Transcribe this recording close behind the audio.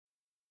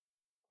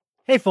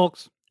Hey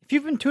folks, if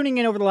you've been tuning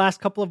in over the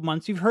last couple of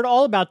months, you've heard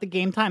all about the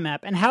Game Time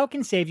app and how it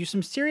can save you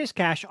some serious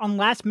cash on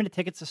last-minute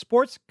tickets to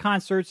sports,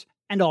 concerts,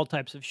 and all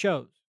types of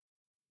shows.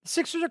 The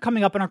Sixers are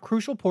coming up on a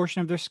crucial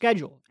portion of their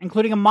schedule,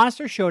 including a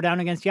monster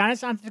showdown against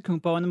Giannis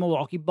Antetokounmpo and the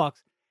Milwaukee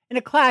Bucks in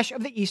a clash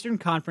of the Eastern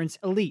Conference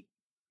elite.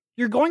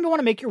 You're going to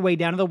want to make your way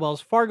down to the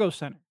Wells Fargo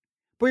Center,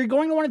 but you're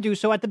going to want to do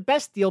so at the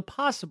best deal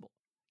possible.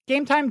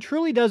 Game Time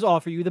truly does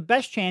offer you the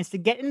best chance to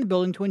get in the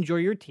building to enjoy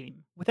your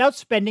team without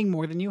spending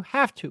more than you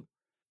have to.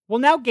 Well,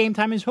 now Game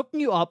Time is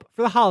hooking you up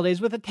for the holidays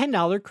with a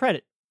 $10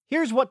 credit.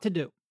 Here's what to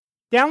do.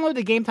 Download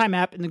the Game Time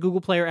app in the Google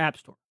Play or App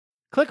Store.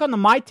 Click on the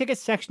My Tickets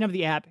section of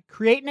the app,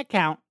 create an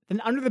account, then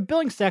under the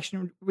billing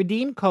section,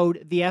 redeem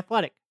code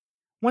THEATHLETIC.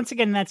 Once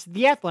again, that's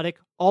THEATHLETIC,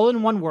 all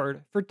in one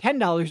word, for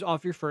 $10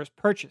 off your first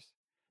purchase.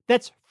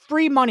 That's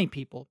free money,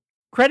 people.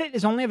 Credit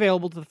is only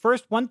available to the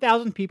first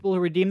 1,000 people who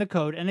redeem the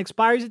code and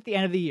expires at the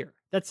end of the year.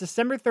 That's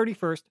December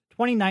 31st,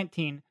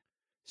 2019.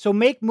 So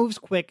make moves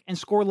quick and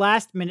score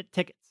last-minute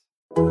tickets.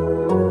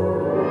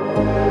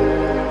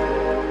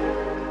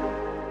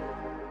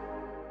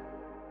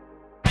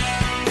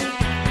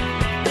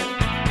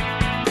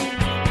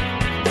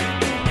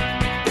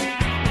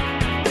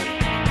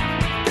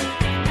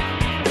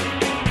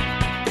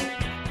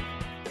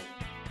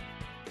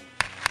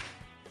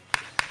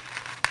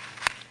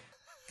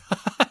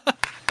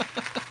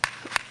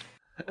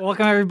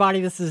 Welcome,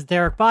 everybody. This is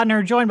Derek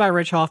Bodner, joined by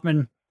Rich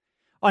Hoffman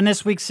on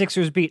this week's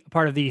Sixers Beat,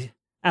 part of the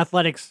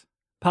Athletics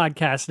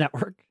Podcast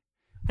Network.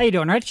 How you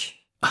doing, Rich?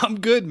 I'm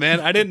good, man.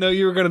 I didn't know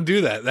you were going to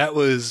do that. That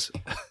was...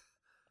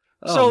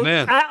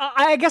 Man.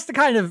 I guess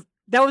that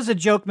was a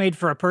joke made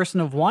for a person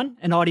of one,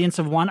 an audience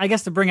of one. I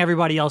guess to bring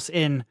everybody else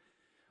in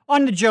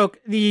on the joke,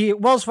 the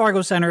Wells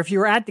Fargo Center, if you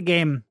were at the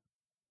game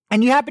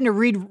and you happened to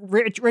read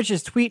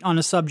Rich's tweet on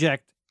the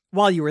subject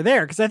while you were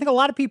there, because I think a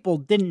lot of people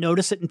didn't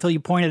notice it until you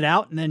pointed it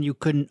out and then you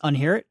couldn't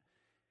unhear it.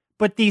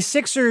 But the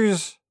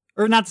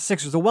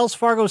the Wells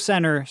Fargo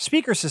Center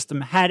speaker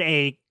system had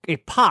a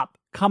pop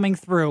coming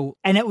through,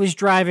 and it was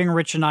driving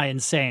Rich and I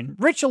insane.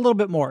 Rich a little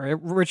bit more.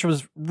 Rich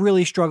was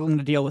really struggling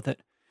to deal with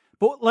it.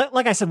 But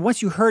like I said,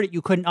 once you heard it,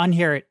 you couldn't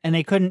unhear it, and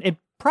it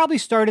probably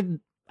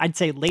started, I'd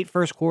say, late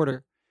first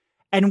quarter,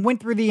 and went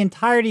through the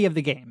entirety of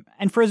the game.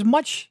 And for as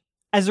much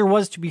as there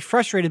was to be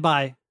frustrated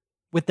by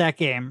with that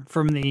game,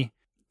 from the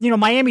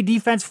Miami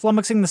defense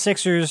flummoxing the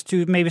Sixers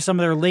to maybe some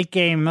of their late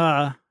game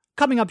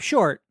coming up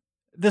short,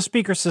 the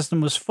speaker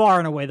system was far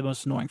and away the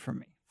most annoying for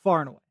me.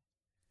 Far and away.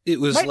 It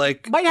was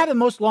might have the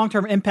most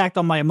long-term impact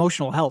on my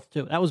emotional health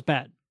too. That was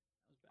bad.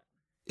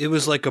 It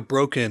was like a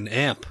broken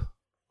amp.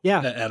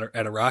 Yeah.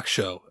 At a rock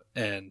show,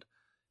 and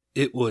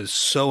it was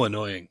so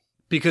annoying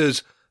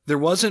because there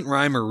wasn't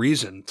rhyme or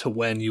reason to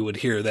when you would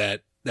hear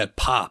that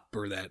pop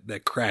or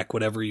that crack,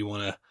 whatever you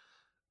want to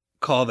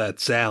call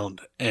that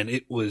sound, and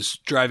it was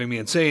driving me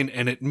insane.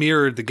 And it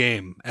mirrored the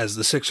game as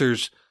the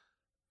Sixers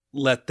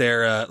let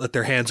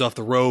their hands off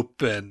the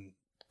rope and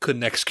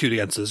couldn't execute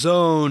against the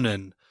zone,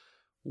 and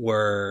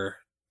were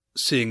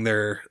seeing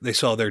they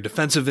saw their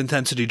defensive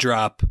intensity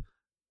drop.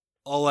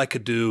 All I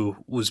could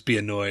do was be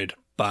annoyed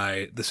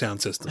by the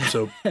sound system.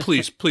 So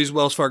please,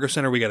 Wells Fargo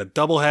Center, we got a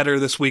doubleheader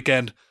this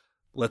weekend.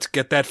 Let's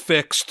get that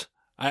fixed.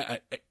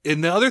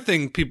 And the other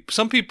thing,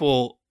 some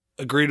people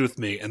agreed with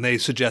me, and they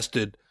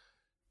suggested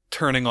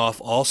turning off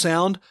all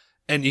sound.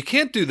 And you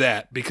can't do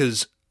that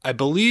because I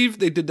believe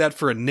they did that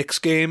for a Knicks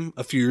game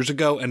a few years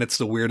ago, and it's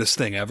the weirdest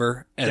thing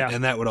ever.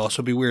 And that would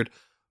also be weird.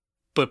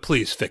 But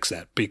please fix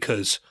that,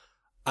 because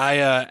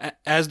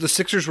as the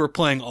Sixers were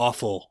playing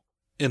awful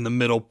in the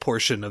middle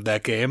portion of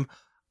that game,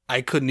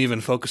 I couldn't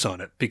even focus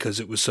on it because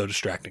it was so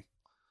distracting.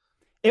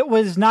 It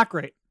was not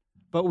great,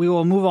 but we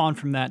will move on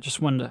from that.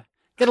 Just wanted to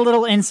get a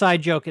little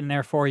inside joke in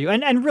there for you.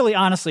 And really,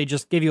 honestly,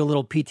 just give you a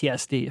little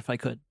PTSD if I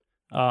could.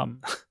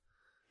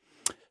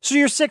 So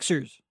your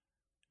Sixers,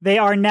 they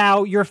are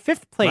now your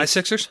fifth place. My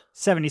Sixers?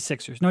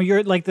 76ers. No,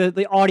 you're like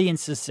the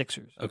audience's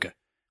Sixers. Okay.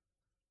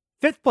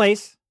 Fifth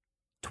place,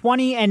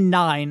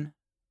 20-9.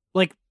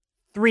 Like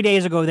 3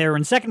 days ago, they were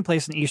in second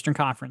place in the Eastern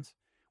Conference,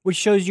 which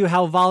shows you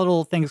how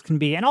volatile things can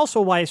be, and also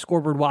why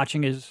scoreboard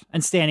watching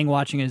and standing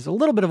watching is a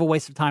little bit of a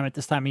waste of time at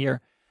this time of year.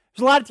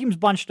 There's a lot of teams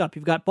bunched up.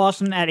 You've got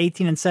Boston at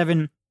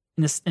 18-7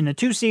 in the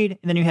 2 seed,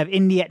 and then you have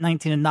Indy at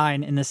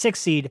 19-9 in the 6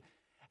 seed,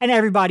 and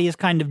everybody is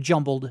kind of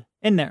jumbled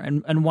in there,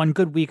 and one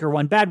good week or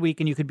one bad week,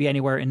 and you could be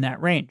anywhere in that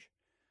range.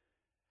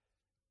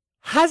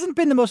 Hasn't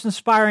been the most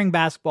inspiring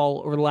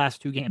basketball over the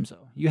last 2 games,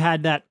 though. You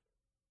had that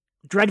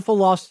dreadful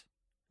loss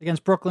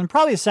against Brooklyn,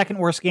 probably the second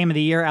worst game of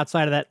the year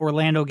outside of that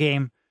Orlando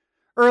game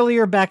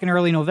earlier, back in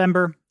early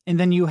November, and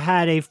then you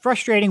had a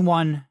frustrating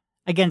one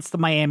against the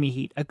Miami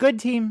Heat, a good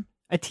team,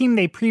 a team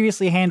they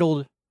previously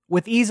handled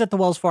with ease at the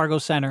Wells Fargo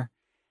Center,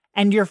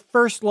 and your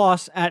first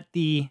loss at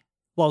the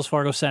Wells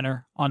Fargo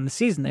Center on the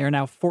season. They are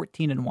now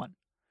 14-1.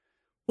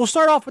 We'll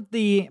start off with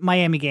the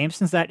Miami game,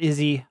 since that is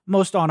the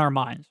most on our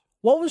minds.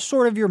 What was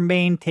sort of your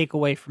main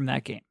takeaway from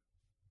that game?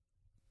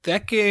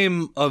 That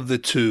game of the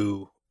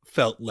two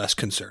felt less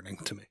concerning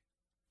to me.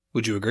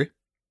 Would you agree?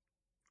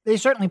 They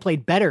certainly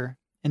played better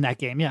in that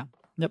game, yeah.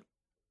 Yep.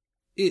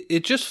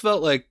 it just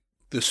felt like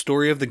the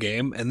story of the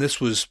game, and this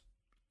was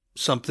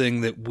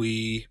something that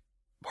we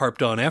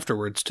harped on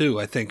afterwards too.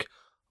 I think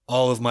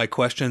all of my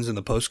questions in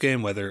the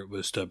postgame, whether it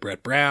was to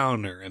Brett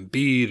Brown or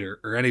Embiid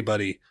or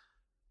anybody,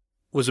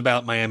 was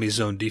about Miami's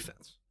zone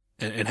defense.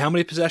 And how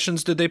many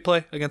possessions did they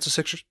play against the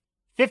Sixers?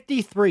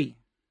 53.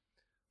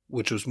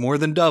 Which was more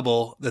than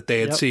double that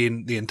they had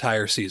seen the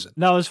entire season.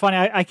 No, it was funny.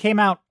 I came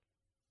out,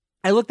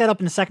 I looked that up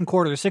in the second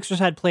quarter. The Sixers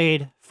had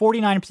played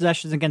 49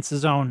 possessions against the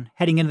zone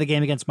heading into the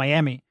game against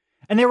Miami.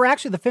 And they were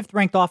actually the 5th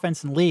ranked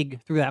offense in the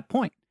league through that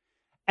point.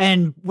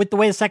 And with the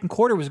way the second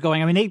quarter was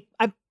going, I mean,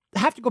 I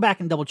have to go back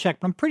and double check,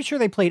 but I'm pretty sure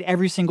they played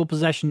every single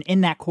possession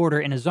in that quarter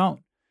in a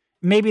zone.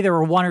 Maybe there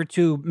were 1 or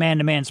 2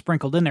 man-to-man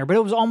sprinkled in there, but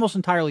it was almost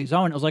entirely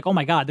zone. It was like, oh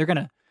my God, they're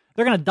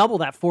gonna double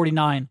that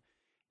 49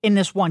 in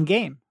this one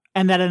game.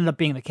 And that ended up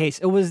being the case.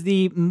 It was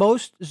the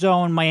most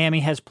zone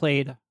Miami has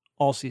played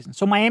all season.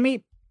 So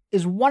Miami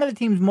is one of the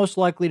teams most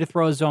likely to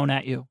throw a zone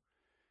at you.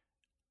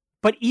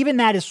 But even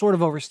that is sort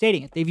of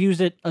overstating it. They've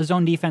used a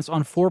zone defense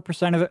on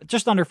 4% of it,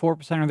 just under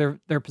 4% of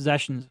their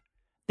possessions.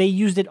 They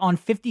used it on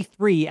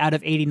 53 out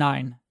of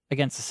 89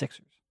 against the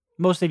Sixers.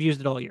 Most they've used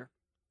it all year.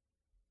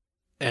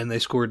 And they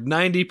scored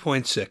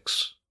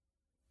 90.6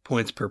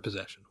 points per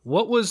possession.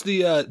 What was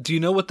the, do you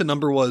know what the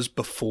number was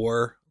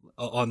before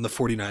on the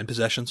 49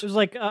 possessions? It was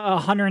like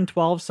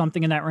 112,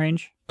 something in that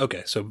range.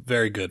 Okay, so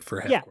very good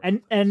for half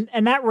court.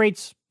 and that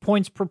rates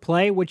points per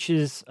play, which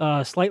is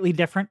slightly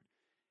different.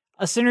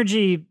 A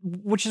synergy,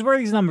 which is where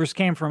these numbers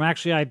came from.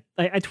 Actually,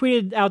 I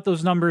tweeted out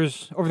those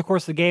numbers over the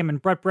course of the game,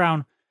 and Brett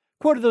Brown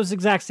quoted those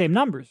exact same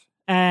numbers.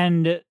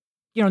 And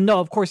no,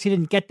 of course he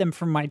didn't get them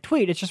from my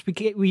tweet. It's just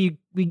we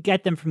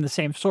get them from the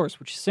same source,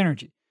 which is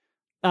synergy.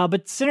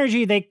 But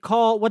synergy,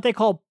 what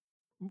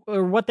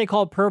they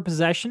call per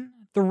possession.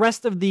 The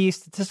rest of the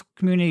statistical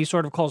community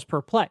sort of calls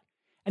per play.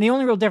 And the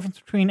only real difference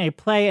between a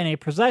play and a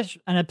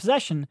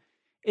possession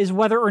is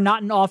whether or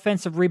not an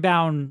offensive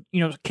rebound,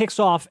 kicks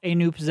off a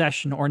new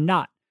possession or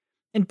not.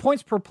 In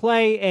points per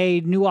play,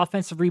 a new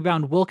offensive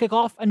rebound will kick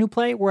off a new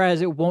play,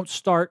 whereas it won't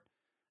start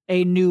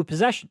a new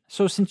possession.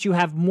 So since you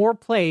have more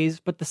plays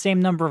but the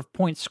same number of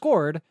points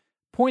scored,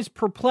 points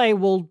per play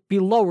will be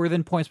lower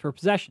than points per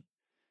possession.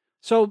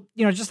 So,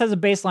 just as a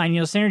baseline,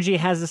 Synergy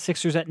has the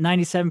Sixers at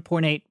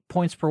 97.8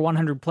 points per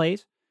 100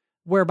 plays,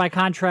 where by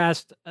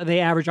contrast, they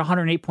average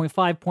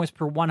 108.5 points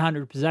per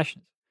 100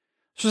 possessions.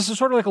 So this is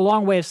sort of like a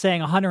long way of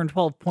saying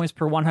 112 points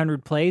per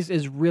 100 plays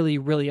is really,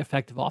 really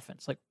effective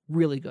offense, like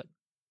really good.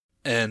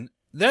 And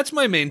that's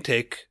my main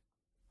take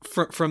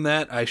from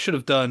that. I should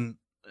have done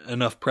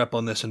enough prep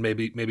on this, and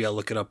maybe I'll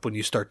look it up when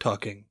you start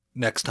talking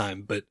next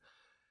time, but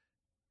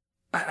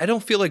I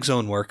don't feel like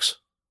zone works.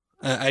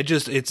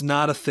 It's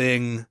not a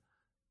thing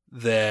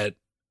that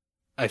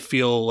I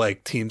feel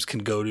like teams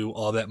can go to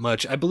all that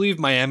much. I believe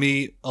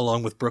Miami,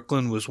 along with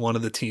Brooklyn, was one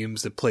of the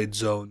teams that played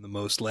zone the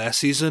most last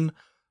season.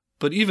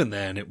 But even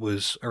then, it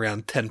was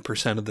around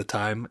 10% of the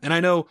time. And I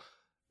know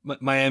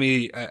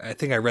Miami, I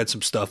think I read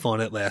some stuff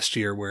on it last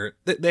year where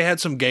they had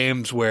some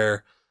games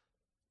where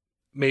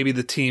maybe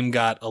the team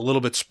got a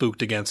little bit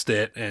spooked against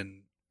it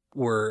and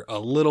were a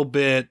little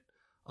bit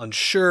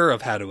unsure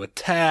of how to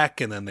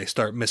attack, and then they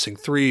start missing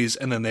threes,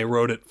 and then they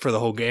rode it for the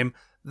whole game.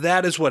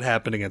 That is what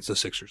happened against the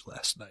Sixers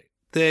last night.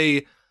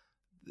 They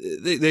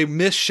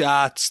missed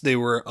shots. They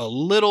were a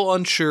little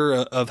unsure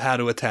of how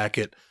to attack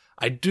it.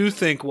 I do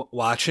think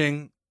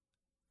watching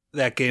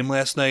that game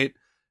last night,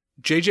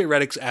 JJ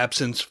Redick's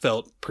absence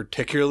felt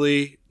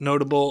particularly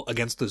notable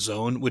against the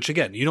zone, which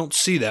again, you don't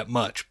see that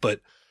much,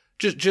 but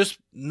just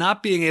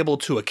not being able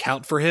to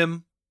account for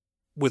him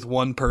with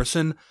one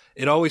person,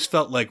 it always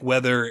felt like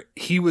whether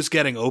he was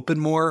getting open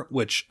more,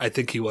 which I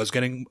think he was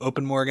getting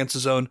open more against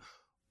the zone,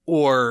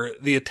 or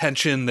the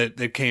attention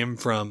that came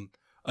from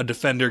a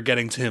defender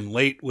getting to him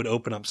late would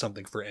open up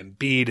something for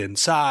Embiid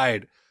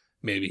inside.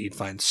 Maybe he'd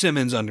find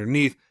Simmons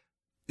underneath.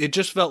 It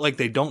just felt like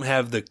they don't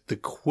have the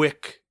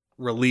quick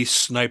release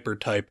sniper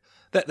type.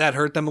 That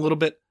hurt them a little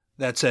bit.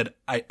 That said,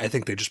 I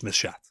think they just missed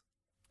shots.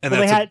 And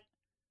well, that's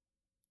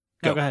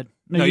go ahead.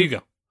 No, you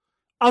go.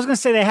 I was going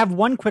to say they have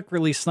one quick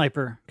release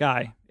sniper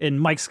guy in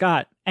Mike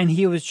Scott, and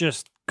he was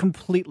just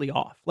completely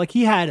off. Like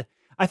he had,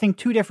 I think,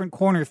 2 different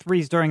corner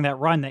threes during that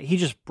run that he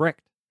just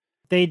bricked.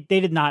 They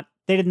did not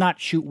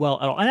shoot well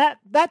at all. And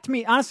that to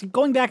me, honestly,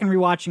 going back and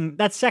rewatching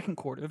that second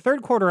quarter, the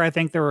third quarter, I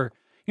think there were,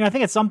 I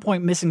think at some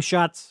point missing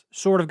shots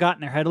sort of got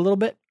in their head a little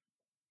bit.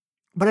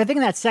 But I think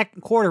in that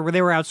second quarter where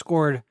they were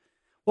outscored,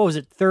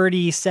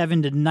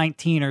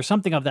 37-19 or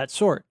something of that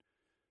sort,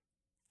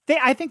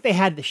 I think they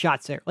had the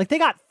shots there. Like they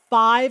got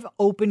 5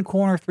 open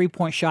corner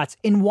 3-point shots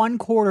in one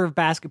quarter of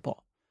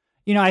basketball.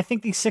 I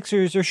think these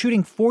Sixers are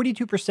shooting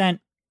 42%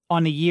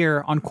 on the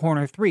year on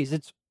corner threes.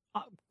 It's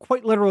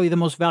quite literally the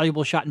most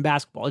valuable shot in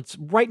basketball. It's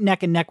right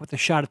neck and neck with the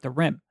shot at the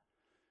rim.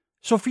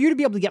 So for you to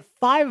be able to get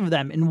 5 of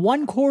them in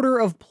one quarter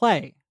of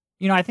play,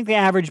 I think they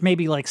average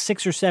maybe like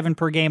 6 or 7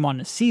 per game on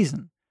the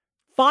season.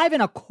 5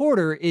 in a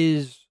quarter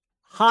is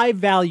high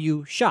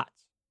value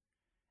shots.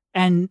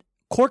 And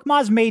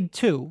Korkmaz made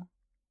 2.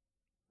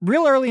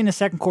 real early in the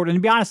second quarter. And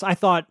to be honest, I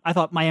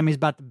thought Miami's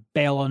about to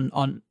bail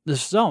on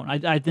this zone.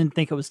 I didn't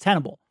think it was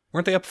tenable.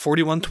 Weren't they up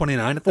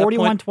 41-29 at that point?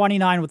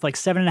 41-29 with like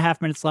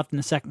 7.5 minutes left in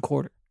the second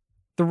quarter.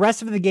 The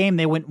rest of the game,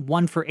 they went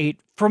 1 for 8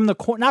 from the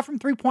not from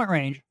 3-point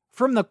range,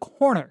 from the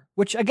corner,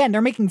 which again,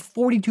 they're making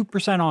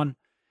 42%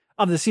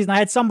 of the season. I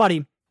had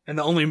somebody. And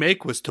the only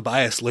make was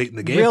Tobias late in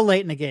the game. Real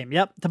late in the game.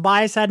 Yep.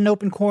 Tobias had an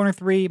open corner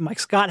three. Mike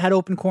Scott had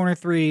open corner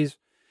threes.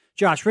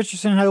 Josh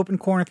Richardson had open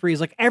corner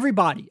threes. Like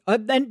everybody.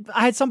 Then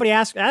I had somebody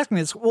ask me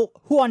this. Well,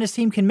 who on this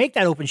team can make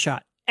that open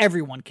shot?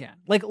 Everyone can.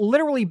 Like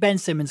literally Ben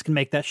Simmons can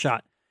make that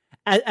shot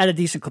at a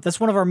decent clip. That's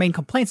one of our main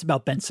complaints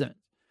about Ben Simmons.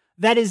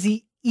 That is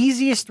the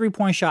easiest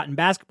 3-point shot in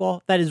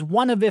basketball. That is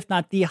one of, if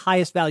not the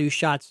highest value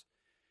shots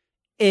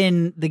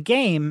in the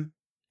game.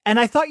 And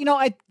I thought,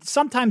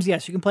 sometimes,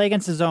 yes, you can play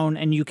against the zone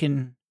and you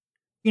can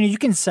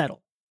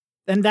settle.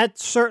 And that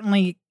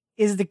certainly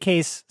is the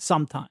case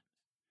sometimes.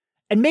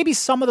 And maybe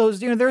some of those,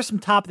 there's some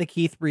top of the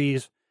key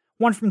threes,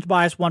 one from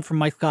Tobias, one from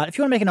Mike Scott. If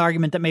you want to make an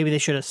argument that maybe they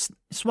should have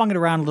swung it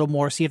around a little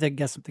more, see if they can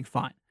get something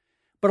fine.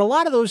 But a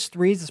lot of those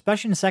threes,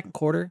 especially in the second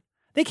quarter,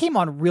 they came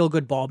on real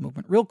good ball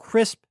movement, real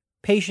crisp,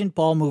 patient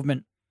ball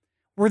movement,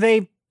 where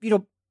they,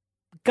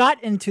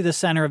 got into the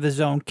center of the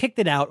zone, kicked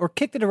it out, or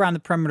kicked it around the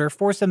perimeter,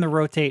 forced them to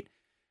rotate,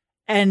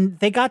 and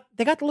they got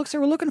the looks they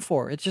were looking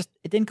for. It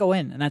didn't go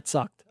in, and that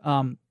sucked.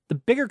 The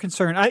bigger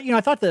concern,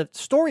 I thought the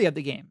story of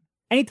the game,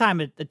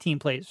 anytime a team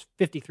plays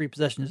 53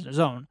 possessions in a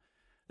zone,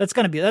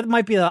 that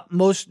might be the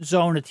most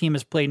zone a team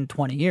has played in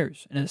 20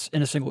 years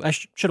in a single. I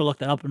should have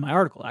looked that up in my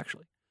article,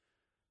 actually.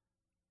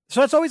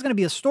 So that's always going to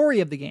be a story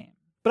of the game.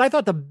 But I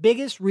thought the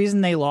biggest reason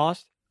they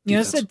lost,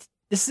 this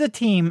is a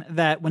team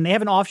that when they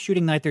have an off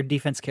shooting night, their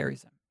defense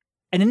carries them.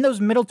 And in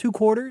those middle 2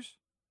 quarters,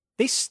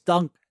 they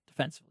stunk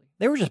defensively.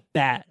 They were just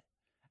bad.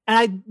 And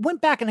I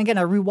went back and again,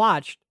 I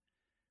rewatched.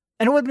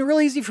 And it would have been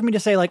really easy for me to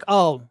say, like,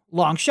 oh,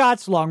 long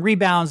shots, long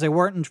rebounds. They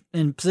weren't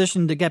in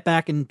position to get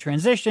back in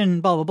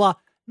transition, blah, blah, blah.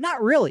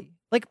 Not really.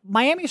 Like,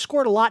 Miami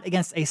scored a lot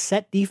against a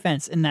set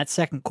defense in that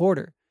second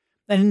quarter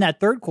and in that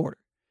third quarter.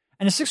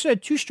 And the Sixers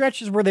had 2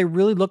 stretches where they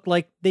really looked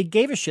like they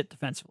gave a shit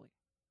defensively.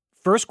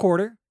 First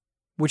quarter,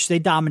 which they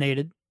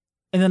dominated,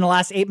 and then the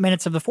last 8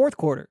 minutes of the fourth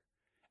quarter.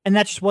 And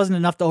that just wasn't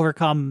enough to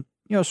overcome,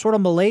 sort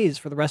of malaise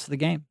for the rest of the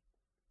game.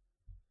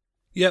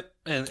 Yep,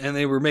 and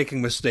they were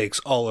making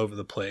mistakes all over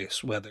the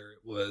place, whether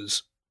it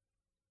was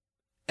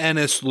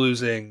Ennis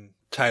losing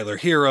Tyler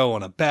Hero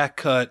on a back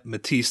cut,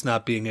 Matisse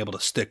not being able to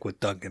stick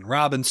with Duncan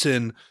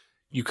Robinson.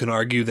 You can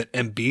argue that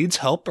Embiid's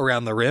help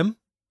around the rim,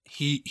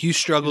 he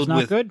struggled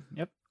with. Good.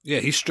 Yep. Yeah,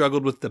 he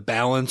struggled with the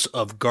balance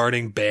of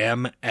guarding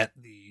Bam at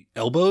the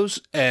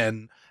elbows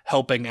and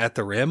helping at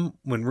the rim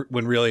when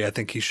really I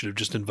think he should have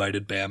just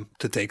invited Bam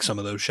to take some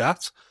of those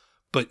shots.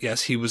 But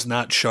yes, he was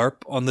not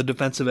sharp on the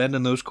defensive end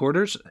in those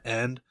quarters,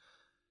 and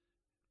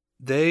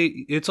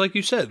it's like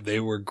you said, they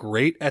were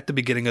great at the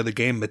beginning of the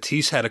game.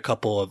 Matisse had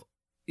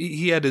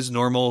he had his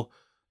normal,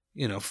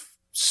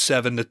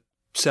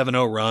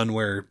 7-0 run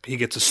where he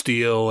gets a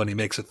steal and he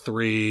makes a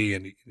 3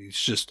 and he's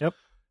just, yep.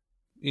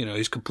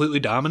 He's completely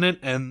dominant,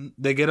 and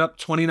they get up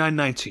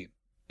 29-19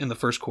 in the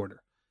first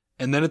quarter.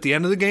 And then at the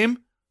end of the game,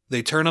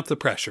 they turn up the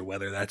pressure,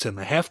 whether that's in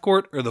the half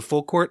court or the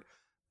full court,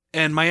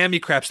 and Miami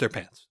craps their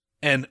pants.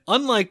 And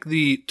unlike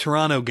the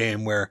Toronto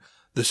game where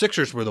the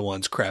Sixers were the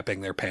ones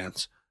crapping their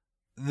pants,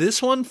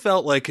 this one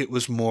felt like it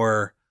was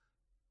more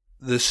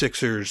the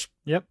Sixers'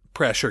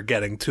 pressure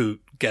getting to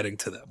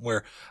them,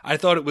 where I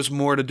thought it was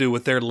more to do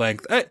with their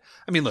length. I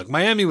mean, look,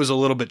 Miami was a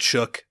little bit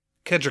shook.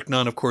 Kendrick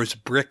Nunn, of course,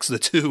 bricks the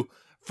 2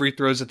 free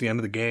throws at the end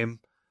of the game.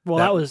 Well,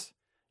 that was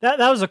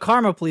a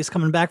karma police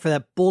coming back for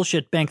that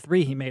bullshit bank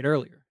 3 he made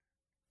earlier.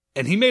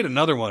 And he made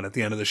another one at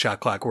the end of the shot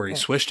clock where he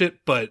switched it,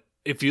 but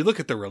if you look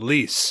at the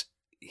release,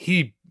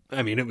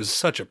 it was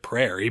such a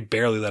prayer. He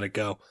barely let it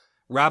go.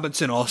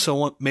 Robinson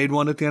also made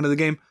one at the end of the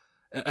game.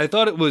 I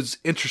thought it was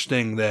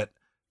interesting that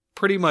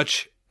pretty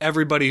much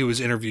everybody who was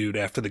interviewed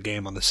after the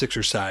game on the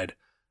Sixers side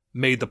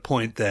made the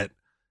point that,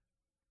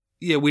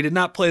 yeah, we did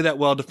not play that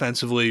well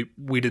defensively.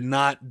 We did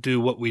not do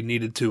what we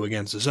needed to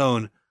against the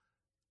zone.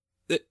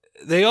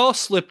 They all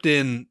slipped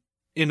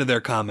into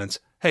their comments,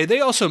 hey, they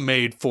also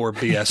made 4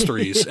 BS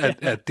threes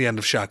at the end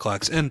of shot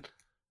clocks. And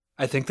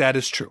I think that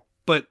is true.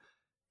 But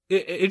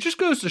it just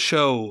goes to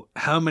show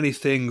how many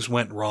things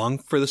went wrong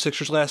for the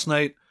Sixers last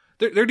night.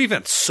 Their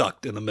defense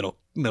sucked in the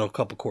middle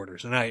couple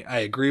quarters, and I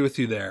agree with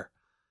you there.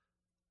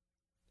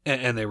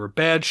 And they were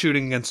bad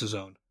shooting against the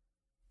zone.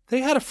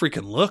 They had a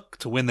freaking look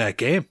to win that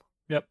game.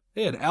 Yep.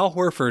 They had Al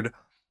Horford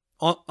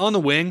on the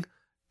wing,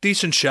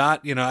 decent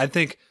shot. I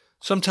think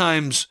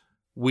sometimes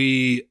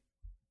we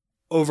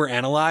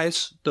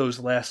overanalyze those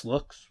last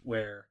looks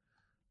where,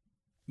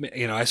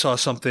 I saw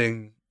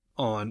something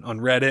on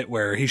Reddit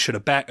where he should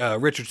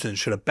have Richardson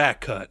should have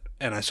back cut,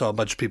 and I saw a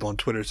bunch of people on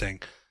Twitter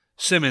saying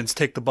Simmons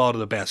take the ball to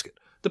the basket.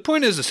 The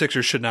point is the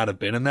Sixers should not have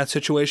been in that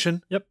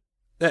situation. Yep,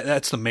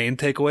 that's the main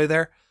takeaway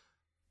there.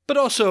 But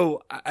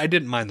also, I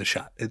didn't mind the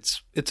shot.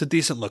 It's a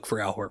decent look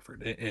for Al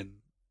Horford.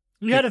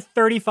 You had a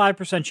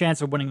 35%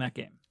 chance of winning that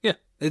game. Yeah,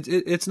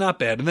 it's not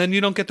bad. And then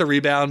you don't get the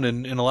rebound,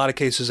 and in a lot of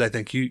cases, I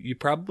think you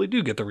probably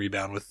do get the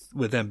rebound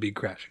with Embiid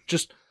crashing.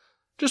 Just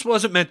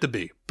wasn't meant to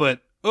be.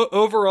 But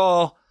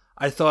overall,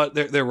 I thought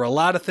there were a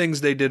lot of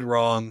things they did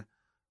wrong,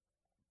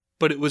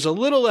 but it was a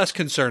little less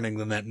concerning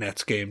than that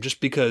Nets game, just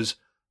because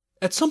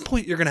at some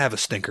point you're going to have a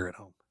stinker at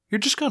home. You're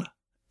just going to.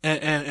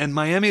 And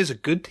Miami is a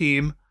good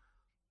team.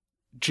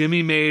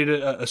 Jimmy made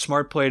a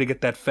smart play to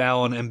get that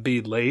foul on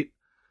Embiid late.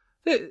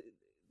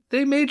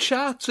 They made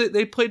shots.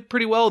 They played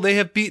pretty well. They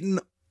have beaten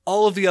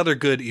all of the other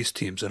good East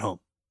teams at home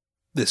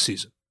this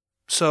season.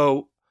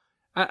 So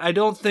I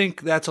don't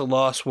think that's a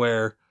loss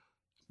where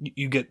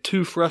you get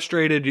too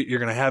frustrated. You're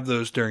going to have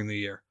those during the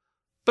year.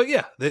 But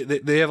yeah,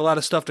 they have a lot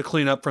of stuff to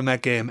clean up from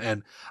that game.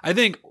 And I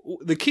think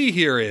the key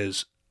here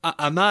is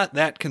I'm not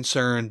that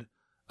concerned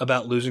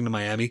about losing to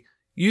Miami.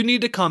 You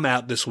need to come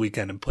out this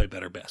weekend and play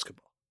better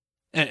basketball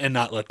and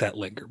not let that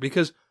linger,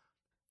 because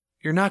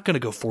you're not going to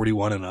go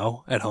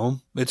 41-0 at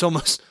home. It's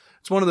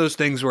one of those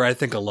things where I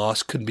think a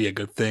loss could be a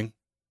good thing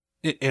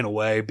in a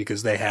way,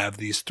 because they have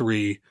these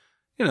three,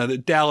 the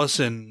Dallas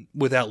and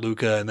without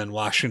Luka, and then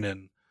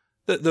Washington.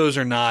 Those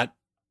are not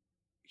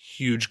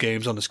huge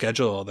games on the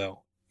schedule,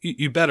 although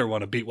you better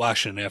want to beat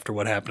Washington after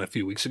what happened a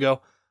few weeks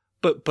ago.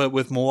 But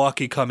with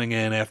Milwaukee coming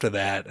in after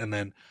that, and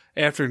then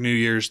after New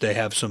Year's, they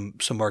have some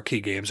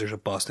marquee games. There's a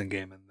Boston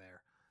game in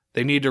there.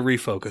 They need to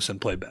refocus and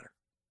play better.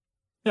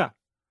 Yeah.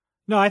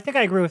 No, I think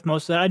I agree with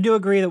most of that. I do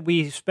agree that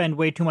we spend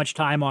way too much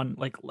time on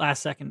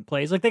last second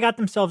plays. They got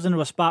themselves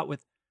into a spot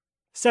with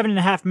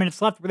 7.5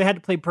 minutes left where they had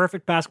to play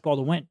perfect basketball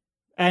to win.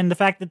 And the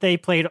fact that they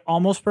played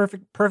almost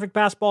perfect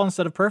basketball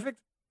instead of perfect,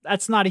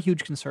 that's not a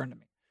huge concern to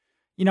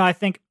me. I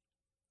think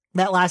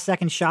that last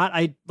second shot,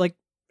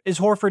 is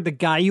Horford the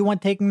guy you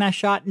want taking that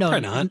shot? No,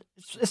 probably not.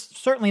 It's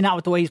certainly not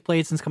with the way he's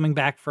played since coming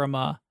back from,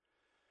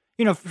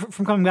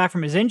 from coming back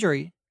from his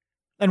injury.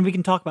 And we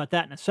can talk about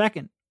that in a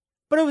second.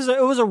 But it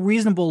was a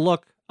reasonable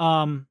look.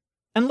 And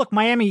look,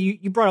 Miami,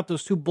 you brought up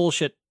those two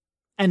bullshit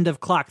end of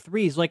clock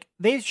threes.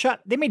 They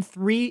made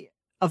 3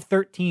 of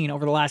 13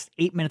 over the last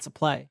 8 minutes of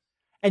play.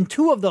 And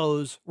 2 of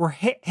those were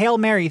Hail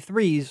Mary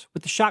threes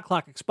with the shot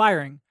clock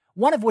expiring,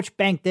 one of which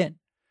banked in.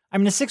 I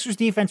mean, the Sixers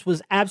defense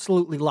was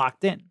absolutely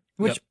locked in,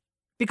 which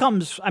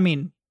becomes,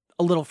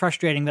 a little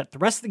frustrating that the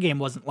rest of the game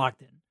wasn't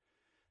locked in.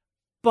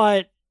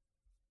 But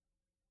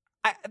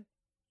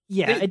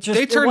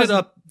they turned it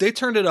up. They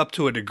turned it up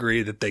to a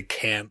degree that they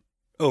can't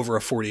over a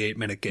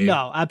 48-minute game.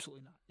 No,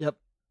 absolutely not. Yep.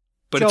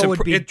 But Joe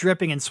would be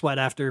dripping in sweat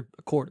after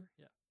a quarter.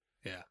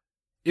 Yeah.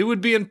 It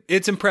would be.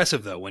 It's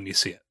impressive though when you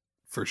see it,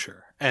 for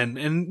sure.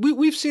 And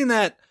we've seen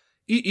that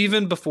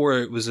even before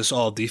it was this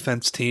all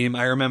defense team.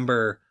 I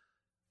remember,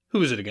 who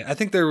was it again? I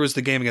think there was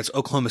the game against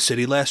Oklahoma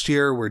City last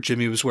year where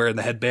Jimmy was wearing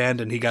the headband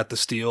and he got the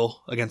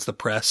steal against the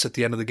press at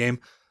the end of the game.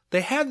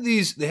 They have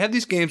these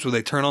games where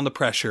they turn on the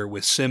pressure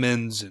with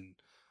Simmons and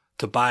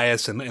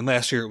Tobias, and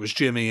last year it was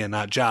Jimmy and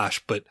not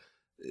Josh, but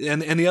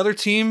and the other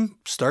team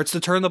starts to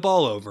turn the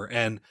ball over.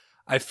 And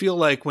I feel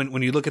like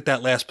when you look at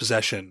that last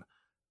possession,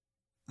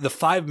 the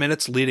 5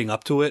 minutes leading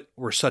up to it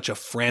were such a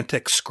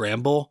frantic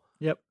scramble.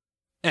 Yep.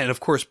 And of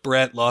course,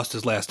 Brett lost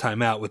his last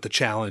time out with the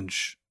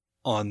challenge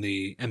on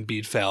the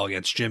Embiid foul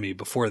against Jimmy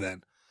before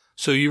then.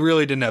 So you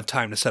really didn't have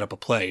time to set up a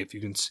play. If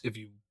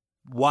you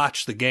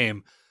watch the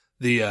game,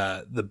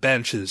 the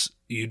bench is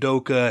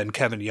Udoka and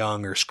Kevin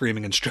Young are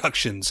screaming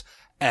instructions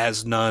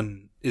as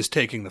Nunn is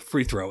taking the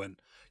free throw. And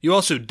you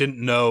also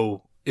didn't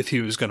know if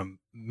he was going to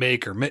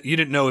make or you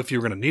didn't know if you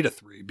were going to need a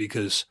three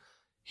because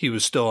he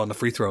was still on the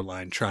free throw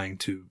line trying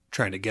to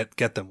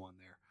get them one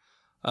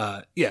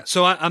there.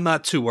 So I'm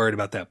not too worried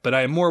about that, but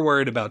I am more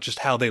worried about just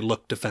how they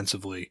look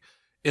defensively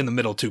in the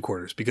middle 2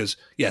 quarters, because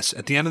yes,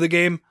 at the end of the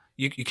game,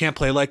 you can't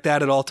play like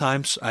that at all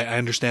times. I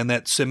understand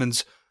that.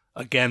 Simmons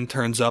again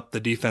turns up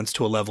the defense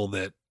to a level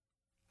that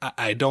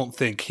I don't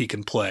think he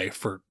can play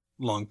for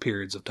long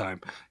periods of time.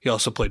 He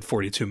also played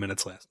 42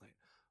 minutes last night,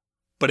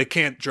 but it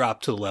can't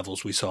drop to the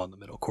levels we saw in the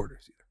middle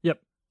quarters either.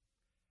 Yep.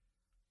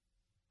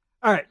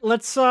 All right,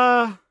 let's,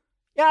 I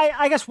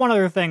guess one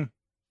other thing.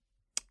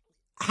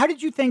 How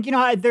did you think,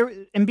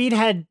 Embiid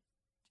had,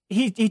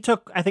 he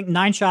took, I think,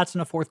 9 shots in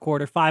the fourth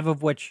quarter, 5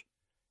 of which,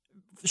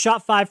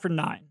 shot 5 for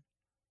 9.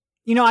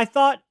 I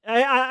thought,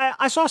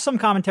 I saw some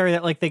commentary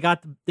that,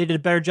 they did a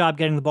better job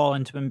getting the ball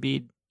into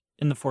Embiid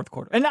in the fourth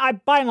quarter. And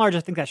by and large,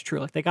 I think that's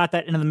true. They got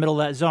that into the middle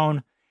of that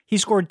zone. He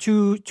scored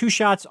two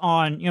shots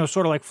on,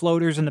 sort of like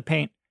floaters in the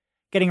paint,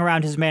 getting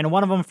around his man,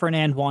 one of them for an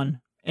and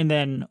one, and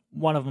then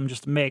one of them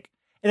just to make.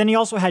 And then he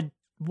also had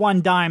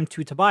 1 dime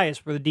to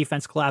Tobias where the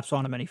defense collapsed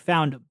on him and he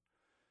found him.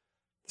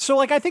 So,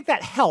 I think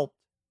that helped.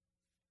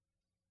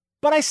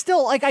 But I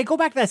still, I go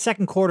back to that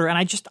second quarter and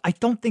I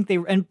don't think they,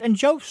 and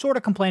Joe sort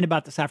of complained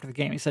about this after the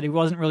game. He said he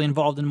wasn't really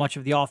involved in much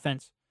of the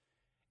offense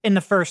in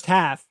the first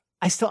half.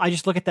 I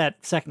just look at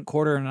that second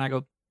quarter and I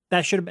go,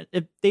 that should have been,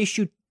 if they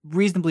shoot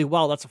reasonably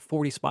well, that's a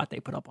 40 spot they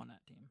put up on that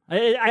team.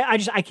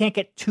 I can't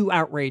get too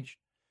outraged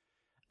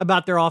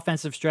about their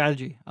offensive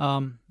strategy.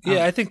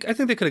 I think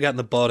they could have gotten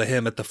the ball to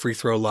him at the free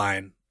throw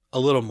line a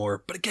little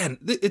more. But again,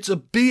 it's a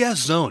BS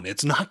zone.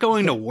 It's not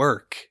going to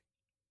work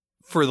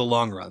for the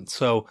long run.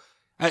 So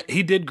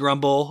he did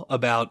grumble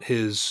about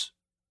his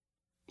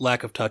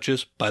lack of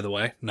touches, by the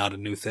way, not a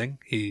new thing.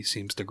 He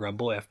seems to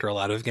grumble after a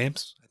lot of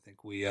games. I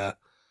think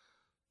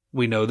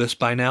we know this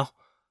by now.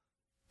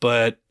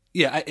 But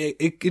yeah,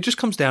 it just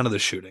comes down to the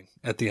shooting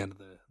at the end of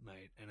the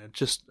night. And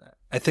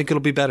I think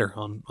it'll be better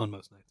on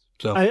most nights.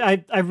 So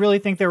I really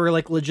think they were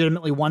like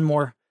legitimately one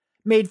more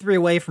made three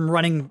away from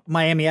running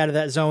Miami out of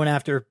that zone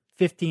after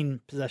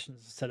 15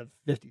 possessions instead of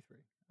 53.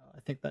 I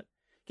think that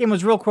game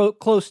was real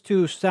close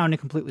to sounding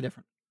completely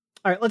different.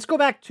 All right, let's go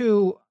back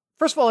to,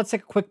 first of all, let's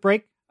take a quick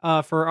break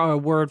for a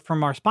word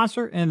from our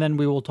sponsor, and then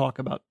we will talk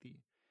about the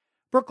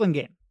Brooklyn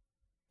game.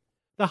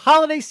 The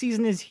holiday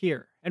season is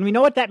here, and we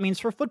know what that means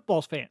for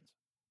football fans.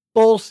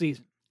 Bowl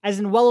season, as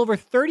in well over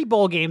 30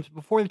 bowl games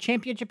before the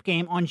championship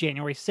game on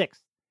January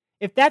 6th.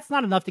 If that's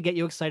not enough to get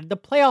you excited, the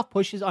playoff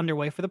push is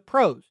underway for the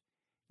pros.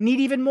 Need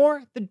even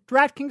more? The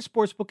DraftKings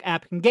Sportsbook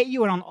app can get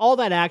you in on all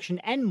that action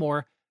and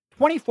more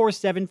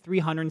 24/7,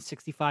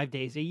 365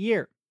 days a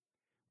year.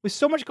 With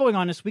so much going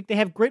on this week, they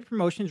have great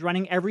promotions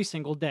running every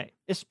single day,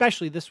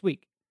 especially this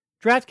week.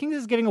 DraftKings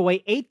is giving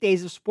away 8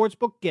 days of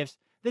Sportsbook gifts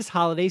this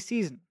holiday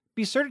season.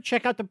 Be sure to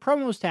check out the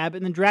promos tab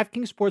in the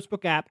DraftKings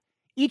Sportsbook app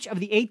each of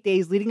the 8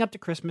 days leading up to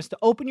Christmas to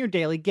open your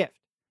daily gift.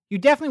 You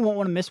definitely won't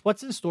want to miss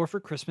what's in store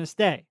for Christmas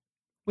Day.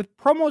 With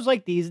promos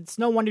like these, it's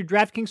no wonder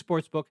DraftKings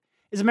Sportsbook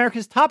is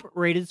America's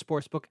top-rated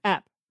sportsbook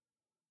app.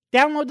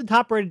 Download the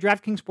top-rated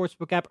DraftKings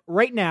Sportsbook app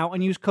right now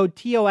and use code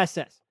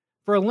TOSS.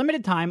 For a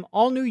limited time,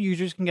 all new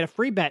users can get a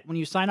free bet when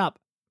you sign up.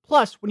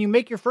 Plus, when you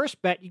make your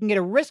first bet, you can get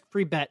a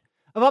risk-free bet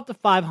of up to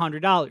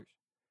 $500.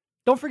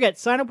 Don't forget,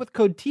 sign up with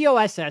code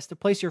TOSS to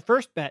place your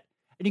first bet,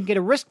 and you can get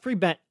a risk-free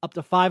bet up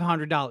to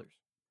 $500.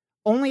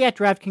 Only at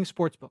DraftKings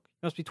Sportsbook.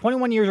 You must be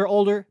 21 years or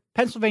older,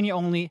 Pennsylvania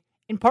only,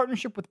 in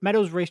partnership with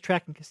Meadows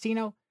Racetrack and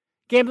Casino.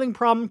 Gambling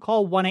problem?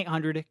 Call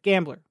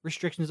 1-800-GAMBLER.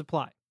 Restrictions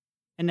apply.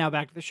 And now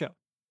back to the show.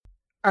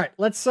 All right,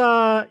 let's,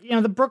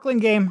 the Brooklyn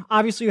game.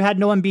 Obviously, you had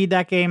no Embiid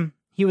that game.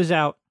 He was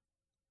out.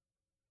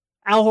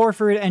 Al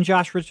Horford and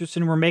Josh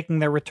Richardson were making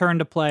their return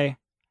to play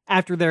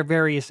after their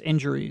various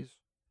injuries.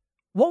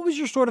 What was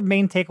your sort of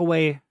main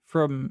takeaway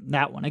from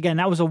that one? Again,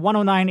 that was a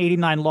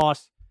 109-89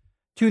 loss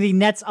to the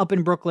Nets up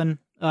in Brooklyn,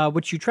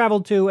 which you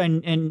traveled to,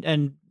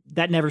 and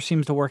that never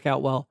seems to work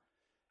out well.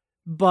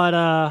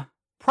 But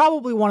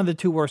probably one of the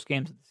two worst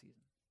games of the season.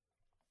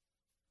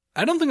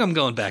 I don't think I'm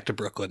going back to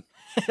Brooklyn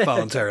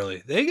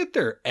voluntarily. They get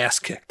their ass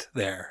kicked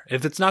there.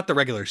 If it's not the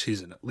regular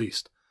season, at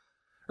least.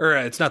 Or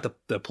it's not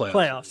the playoffs.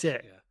 Playoffs,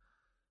 yeah.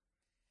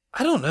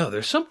 I don't know.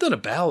 There's something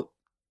about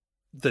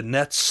the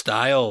Nets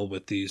style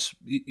with these,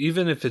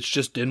 even if it's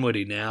just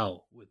Dinwiddie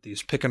now, with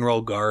these pick and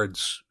roll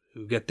guards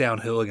who get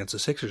downhill against the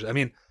Sixers. I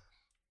mean,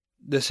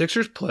 the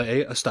Sixers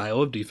play a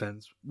style of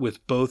defense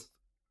with both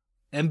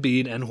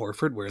Embiid and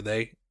Horford where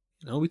they,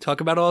 we talk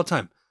about it all the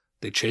time.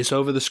 They chase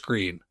over the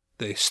screen.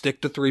 They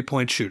stick to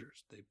 3-point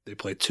shooters. They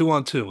play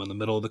 2-on-2 in the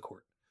middle of the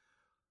court.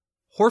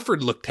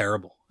 Horford looked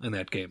terrible in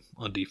that game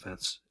on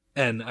defense.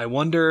 And I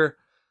wonder,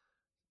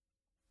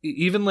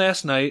 even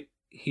last night,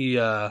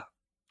 I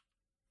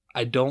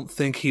don't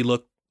think he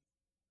looked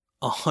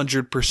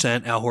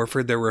 100% Al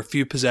Horford. There were a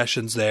few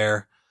possessions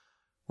there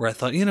where I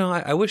thought,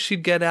 I wish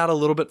he'd get out a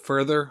little bit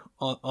further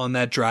on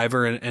that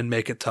driver and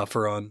make it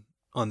tougher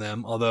on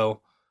them.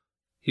 Although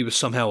he was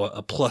somehow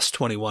a plus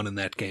 21 in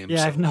that game. Yeah,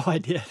 so. I have no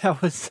idea.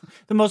 That was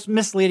the most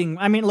misleading.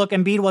 I mean, look,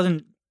 Embiid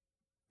wasn't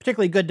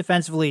particularly good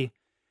defensively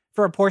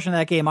for a portion of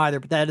that game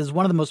either, but that is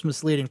one of the most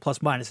misleading plus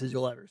minuses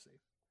you'll ever see.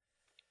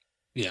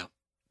 Yeah.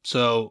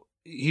 So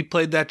he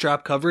played that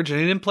drop coverage and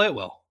he didn't play it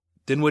well.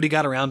 Dinwiddie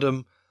got around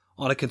him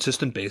on a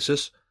consistent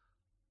basis.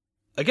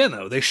 Again,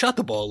 though, they shot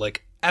the ball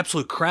like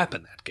absolute crap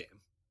in that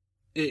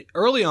game.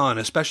 Early on,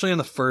 especially in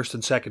the first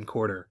and second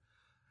quarter,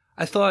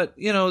 I thought,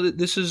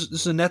 this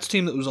is a Nets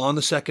team that was on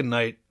the second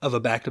night of a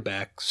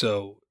back-to-back,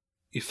 so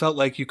you felt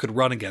like you could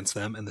run against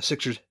them. And the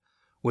Sixers,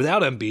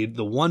 without Embiid,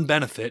 the one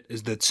benefit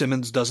is that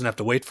Simmons doesn't have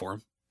to wait for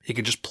him. He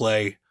can just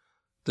play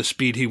the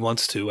speed he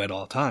wants to at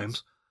all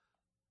times.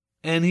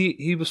 And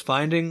he was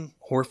finding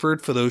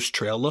Horford for those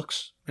trail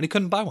looks, and he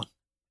couldn't buy one.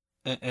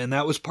 And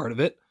that was part of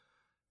it.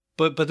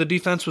 But the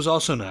defense was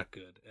also not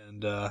good.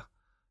 And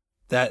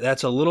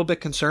that's a little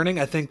bit concerning.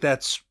 I think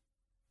that's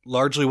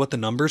largely what the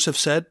numbers have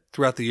said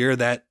throughout the year,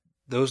 that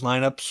those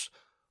lineups,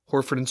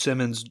 Horford and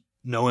Simmons,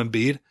 no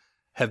Embiid,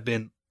 have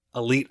been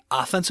elite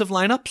offensive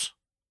lineups,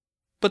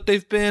 but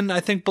they've been, I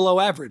think,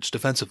 below average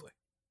defensively,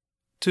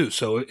 too.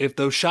 So if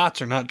those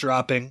shots are not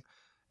dropping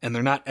and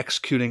they're not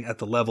executing at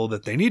the level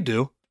that they need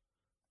to,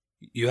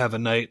 you have a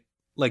night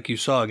like you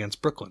saw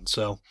against Brooklyn.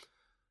 So,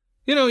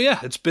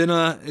 it's been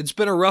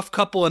a rough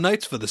couple of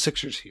nights for the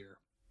Sixers here.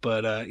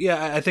 But,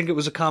 I think it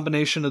was a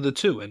combination of the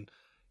two. And,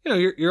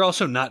 you're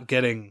also not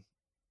getting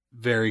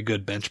very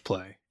good bench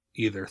play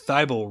either.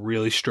 Thibault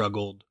really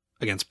struggled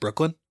against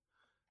Brooklyn.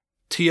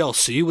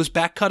 TLC was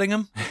back cutting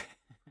him.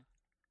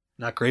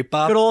 Not great,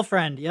 Bob. Good old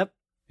friend, yep.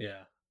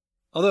 Yeah.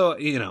 Although,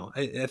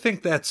 I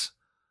think that's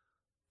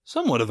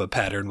somewhat of a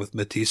pattern with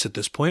Matisse at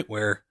this point,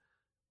 where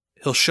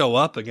he'll show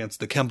up against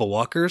the Kemba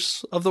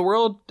Walkers of the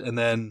world, and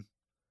then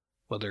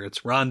whether it's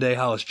Rondé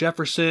Hollis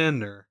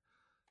Jefferson or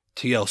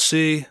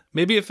TLC,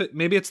 maybe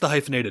it's the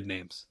hyphenated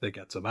names that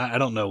gets him. I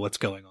don't know what's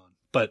going on,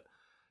 but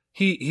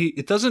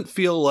it doesn't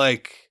feel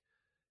like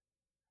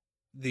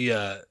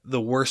the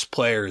worst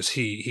players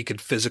he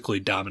could physically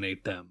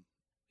dominate them.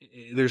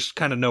 There's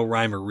kind of no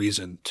rhyme or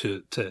reason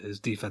to his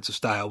defensive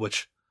style,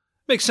 which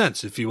makes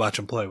sense if you watch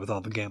him play with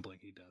all the gambling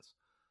he does.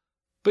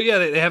 But yeah,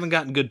 they haven't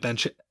gotten good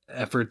bench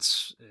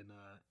efforts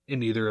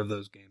in either of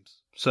those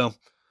games. So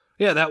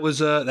yeah, that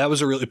was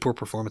a really poor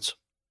performance.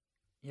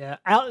 Yeah.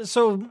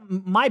 So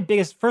my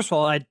biggest, first of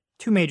all, I had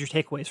two major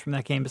takeaways from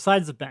that game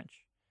besides the bench.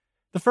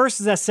 The first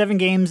is that 7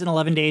 games in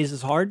 11 days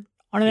is hard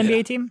on an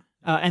NBA team.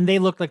 And they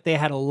looked like they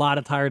had a lot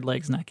of tired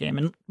legs in that game.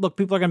 And look,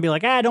 people are going to be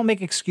like, don't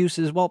make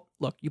excuses. Well,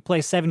 look, you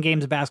play 7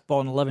 games of basketball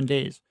in 11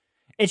 days.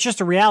 It's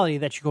just a reality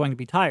that you're going to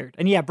be tired.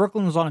 And yeah,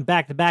 Brooklyn was on a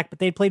back-to-back, but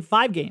they played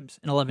 5 games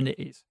in 11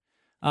 days.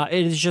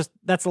 It is just,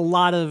 that's a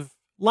lot of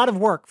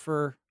work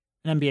for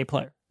an NBA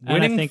player.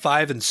 Winning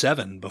 5 and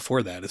 7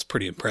 before that is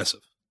pretty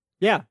impressive.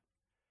 Yeah.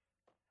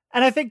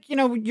 And I think, you're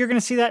going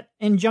to see that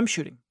in jump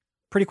shooting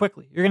pretty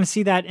quickly. You're going to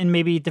see that in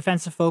maybe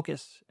defensive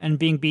focus and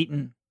being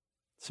beaten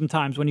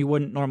sometimes when you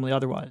wouldn't normally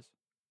otherwise.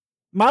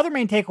 My other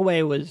main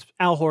takeaway was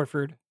Al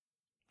Horford.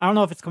 I don't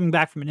know if it's coming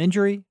back from an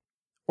injury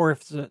or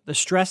if it's the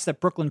stress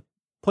that Brooklyn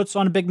puts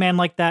on a big man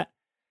like that.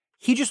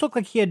 He just looked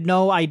like he had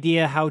no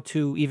idea how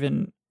to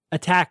even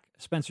attack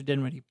Spencer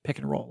Dinwiddie pick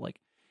and roll. Like,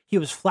 he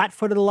was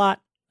flat-footed a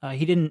lot.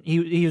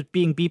 He was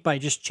being beat by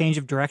just change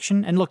of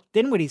direction. And look,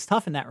 Dinwiddie's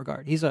tough in that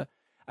regard. He's a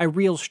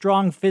real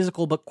strong,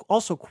 physical, but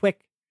also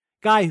quick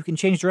guy who can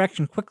change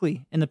direction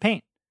quickly in the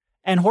paint.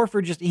 And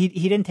Horford just, he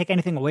didn't take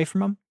anything away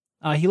from him.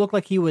 He looked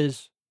like he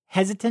was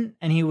hesitant,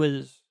 and he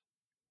was,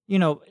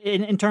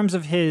 in terms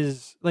of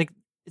his, like,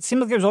 it seemed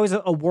like there was always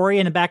a worry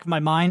in the back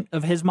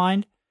of his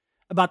mind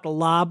about the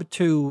lob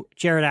to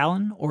Jared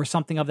Allen or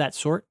something of that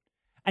sort.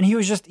 And he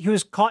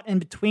was caught in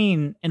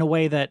between in a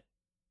way that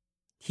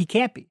he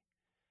can't be.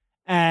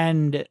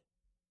 And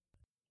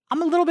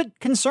I'm a little bit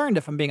concerned,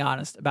 if I'm being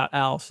honest, about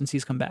Al since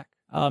he's come back.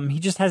 He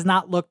just has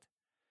not looked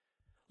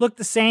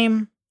the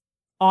same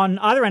on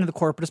either end of the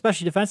court, but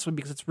especially defensively,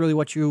 because it's really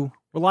what you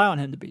rely on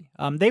him to be.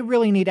 They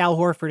really need Al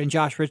Horford and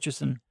Josh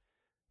Richardson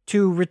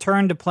to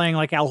return to playing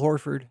like Al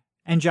Horford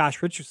and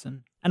Josh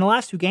Richardson. And the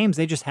last 2 games,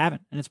 they just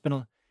haven't. And it's been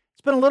a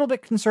little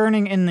bit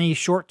concerning in the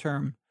short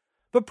term,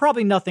 but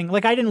probably nothing.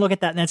 Like, I didn't look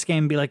at that Nets game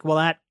and be like,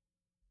 well,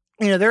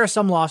 there are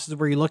some losses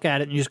where you look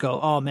at it and you just go,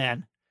 oh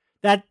man,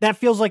 that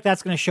feels like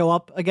that's going to show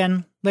up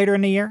again later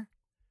in the year.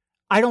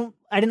 I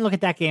didn't look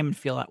at that game and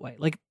feel that way.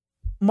 Like,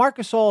 Marc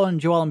Gasol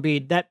and Joel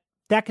Embiid,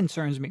 that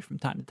concerns me from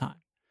time to time.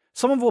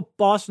 Some of what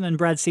Boston and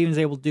Brad Stevens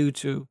able to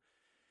do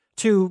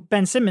to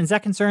Ben Simmons,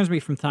 that concerns me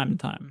from time to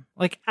time.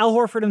 Like, Al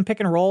Horford and pick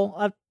and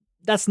roll,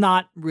 that's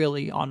not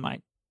really on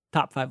my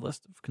top 5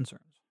 list of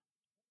concerns.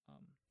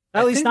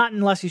 At least not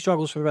unless he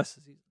struggles for the rest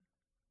of the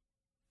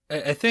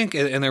season. I think,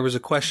 and there was a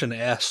question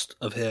asked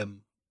of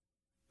him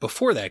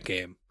before that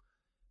game,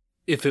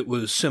 if it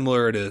was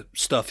similar to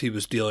stuff he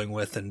was dealing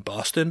with in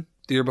Boston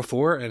the year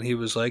before, and he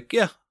was like,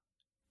 yeah,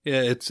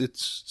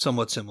 it's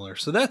somewhat similar.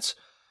 So that's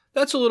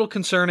a little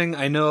concerning.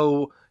 I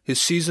know his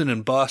season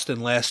in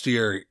Boston last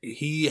year,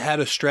 he had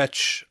a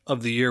stretch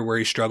of the year where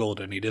he struggled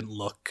and he didn't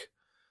look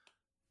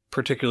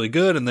particularly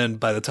good. And then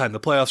by the time the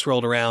playoffs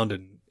rolled around,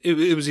 and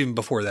it was even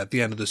before that,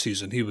 the end of the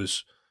season, he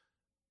was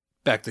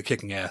back to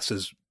kicking ass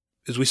as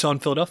we saw in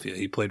Philadelphia.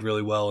 He played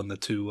really well in the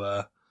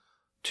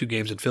two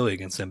games in Philly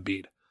against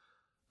Embiid.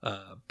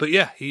 But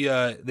yeah,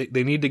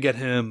 they need to get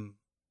him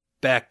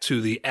back to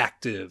the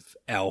active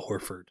Al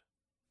Horford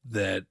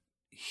that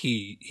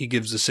he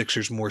gives the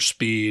Sixers more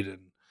speed,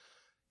 and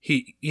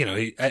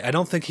I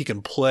don't think he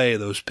can play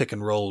those pick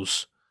and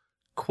rolls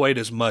quite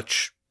as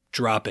much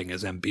dropping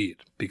as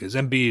Embiid, because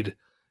Embiid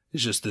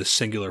is just this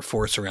singular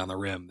force around the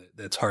rim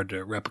that's hard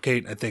to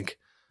replicate. I think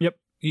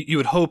you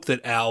would hope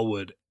that Al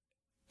would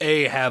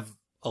A, have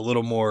a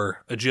little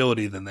more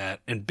agility than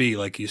that, and B,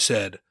 like you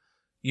said,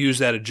 use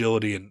that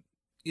agility and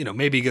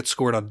maybe he gets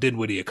scored on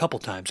Dinwiddie a couple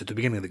times at the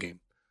beginning of the game,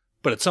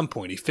 but at some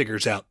point he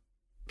figures out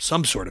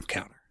some sort of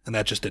counter. And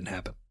that just didn't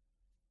happen.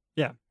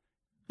 Yeah.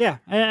 Yeah.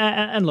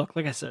 And look,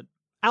 like I said,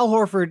 Al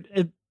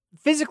Horford,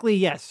 physically,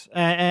 yes.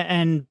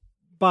 And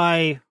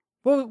by,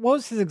 what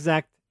was his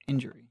exact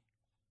injury?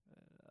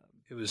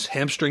 It was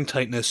hamstring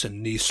tightness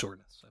and knee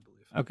soreness, I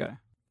believe. Okay.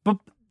 But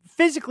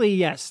physically,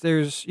 yes.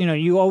 There's,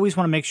 you always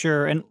want to make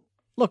sure. And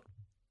look,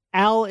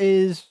 Al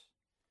is,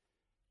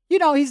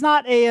 he's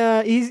not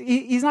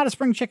he's not a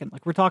spring chicken.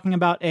 Like, we're talking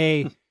about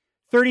a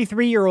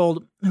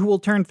 33-year-old who will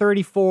turn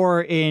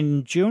 34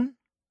 in June.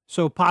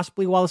 So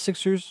possibly while the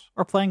Sixers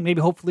are playing, maybe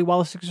hopefully while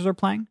the Sixers are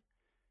playing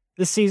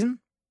this season.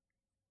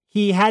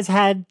 He has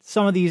had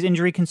some of these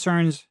injury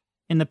concerns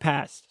in the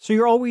past. So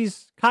you're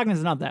always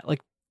cognizant of that.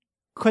 Like,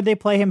 could they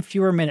play him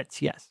fewer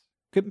minutes? Yes.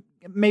 Could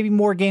maybe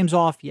more games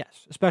off?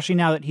 Yes. Especially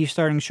now that he's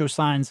starting to show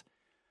signs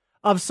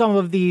of some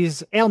of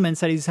these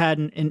ailments that he's had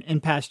in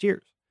past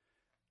years.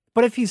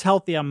 But if he's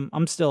healthy, I'm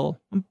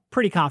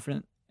pretty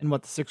confident in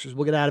what the Sixers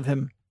will get out of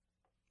him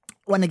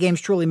when the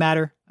games truly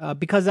matter.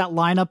 Because that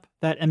lineup,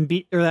 that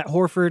Embiid or that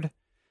Horford,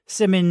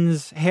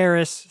 Simmons,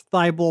 Harris,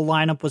 Thibault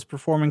lineup was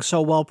performing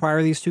so well prior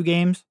to these two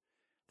games.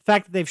 The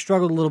fact that they've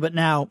struggled a little bit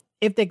now,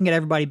 if they can get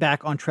everybody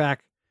back on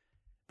track,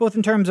 both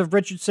in terms of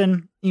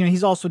Richardson,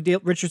 he's also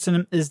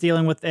Richardson is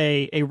dealing with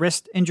a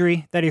wrist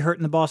injury that he hurt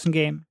in the Boston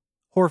game.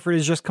 Horford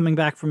is just coming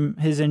back from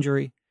his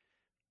injury.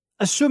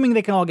 Assuming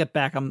they can all get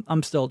back,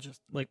 I'm still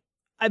just like,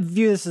 I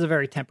view this as a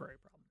very temporary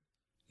problem.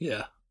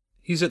 Yeah.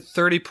 He's at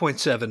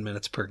 30.7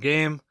 minutes per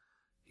game.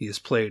 He has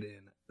played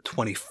in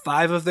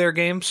 25 of their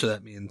games, so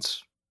that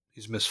means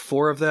he's missed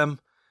 4 of them.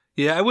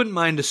 Yeah, I wouldn't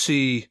mind to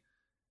see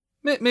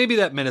maybe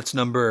that minutes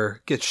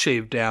number gets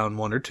shaved down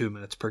 1 or 2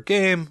 minutes per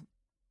game.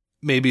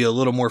 Maybe a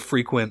little more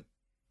frequent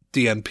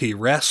DNP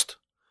rest.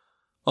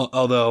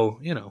 Although,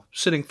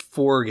 sitting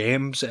 4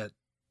 games at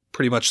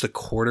pretty much the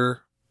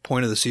quarter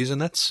point of the season,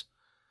 that's,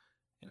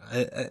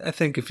 I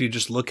think if you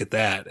just look at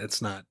that,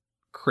 it's not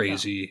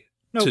crazy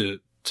to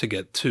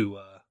get too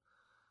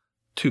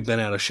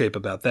bent out of shape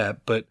about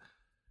that. But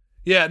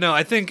yeah, no,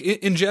 I think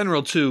in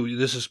general too,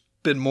 this has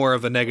been more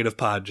of a negative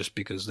pod just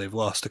because they've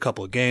lost a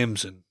couple of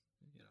games, and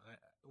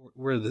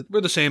we're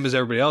the same as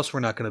everybody else.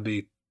 We're not going to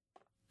be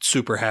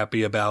super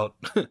happy about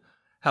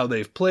how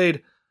they've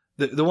played.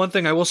 The one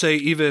thing I will say,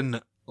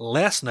 even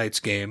last night's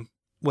game,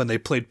 when they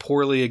played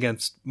poorly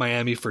against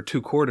Miami for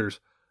 2 quarters,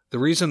 the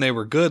reason they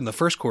were good in the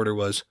first quarter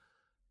was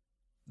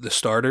the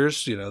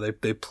starters,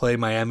 they play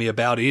Miami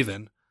about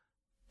even,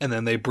 and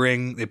then they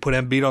put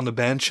Embiid on the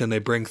bench and they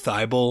bring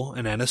Thibault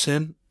and Ennis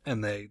in,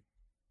 and they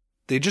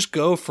just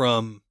go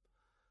from,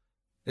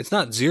 it's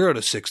not 0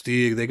 to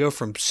 60, they go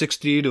from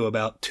 60 to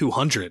about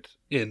 200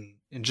 in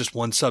just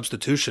one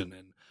substitution,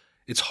 and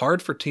it's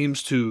hard for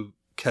teams to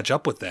catch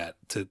up with that,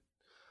 to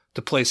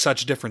play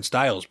such different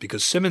styles,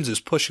 because Simmons is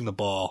pushing the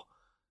ball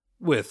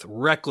with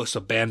reckless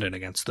abandon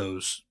against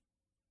those,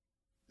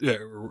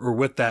 or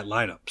with that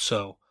lineup.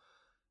 So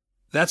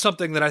that's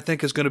something that I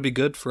think is going to be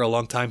good for a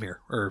long time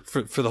here, or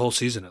for the whole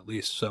season at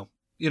least. So,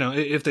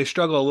 if they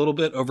struggle a little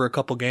bit over a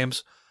couple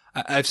games,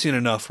 I've seen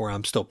enough where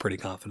I'm still pretty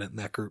confident in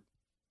that group.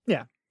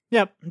 Yeah.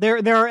 Yep.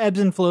 There are ebbs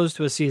and flows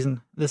to a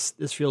season.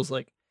 This feels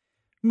like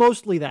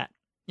mostly that.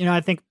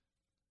 I think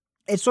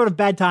it's sort of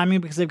bad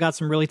timing because they've got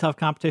some really tough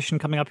competition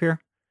coming up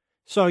here.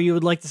 So you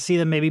would like to see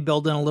them maybe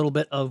build in a little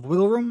bit of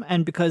wiggle room.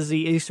 And because the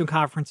Eastern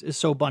Conference is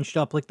so bunched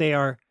up, like they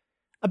are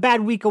a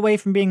bad week away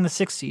from being the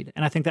 6th seed.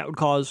 And I think that would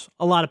cause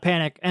a lot of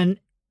panic. And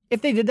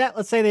if they did that,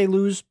 let's say they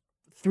lose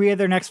 3 of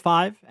their next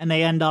 5 and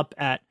they end up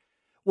at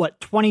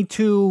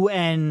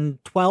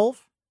 22-12,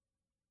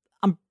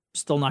 I'm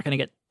still not going to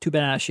get too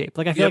bent out of shape.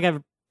 Like I feel like I have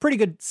a pretty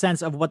good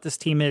sense of what this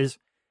team is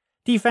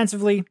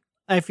defensively.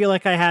 I feel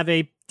like I have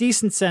a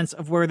decent sense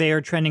of where they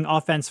are trending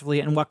offensively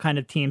and what kind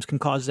of teams can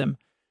cause them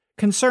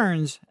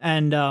concerns.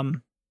 And,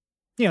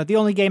 the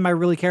only game I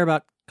really care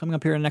about coming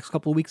up here in the next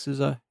couple of weeks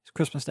is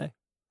Christmas Day.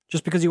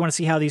 Just because you want to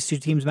see how these two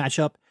teams match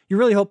up. You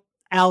really hope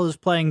Al is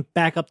playing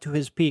back up to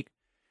his peak,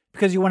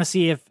 because you want to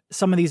see if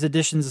some of these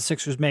additions the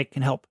Sixers make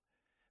can help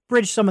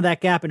bridge some of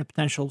that gap in a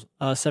potential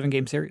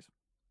 7-game series.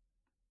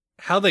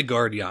 How they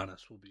guard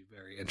Giannis will be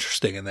very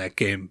interesting in that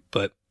game.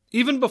 But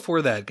even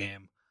before that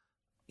game,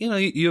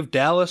 you have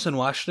Dallas and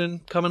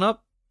Washington coming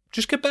up.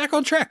 Just get back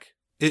on track.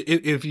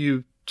 If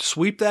you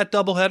sweep that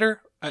doubleheader,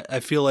 I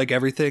feel like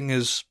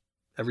everything's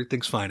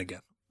fine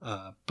again.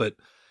 But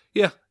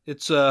yeah,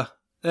 it's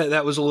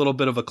that was a little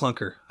bit of a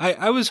clunker.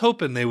 I was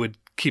hoping they would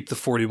keep the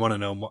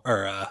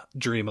 41-0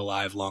 dream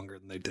alive longer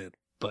than they did,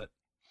 but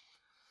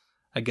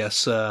I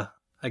guess they're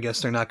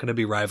not going to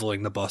be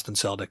rivaling the Boston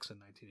Celtics in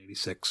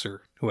 1986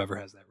 or whoever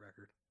has that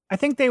record. I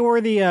think they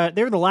were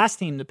the last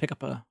team to pick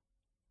up a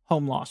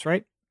home loss,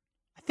 right?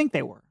 I think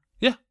they were.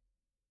 Yeah.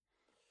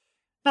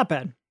 Not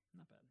bad.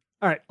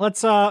 All right,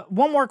 let's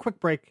one more quick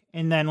break,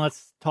 and then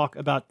let's talk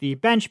about the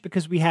bench,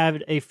 because we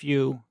had a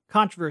few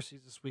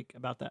controversies this week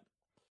about that.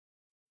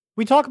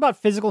 We talk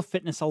about physical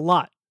fitness a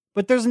lot,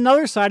 but there's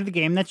another side of the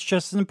game that's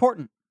just as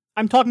important.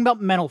 I'm talking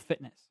about mental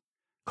fitness.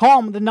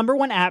 Calm, the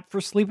 #1 app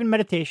for sleep and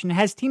meditation,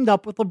 has teamed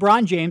up with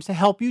LeBron James to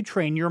help you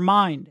train your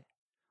mind.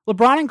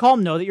 LeBron and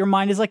Calm know that your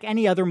mind is like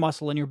any other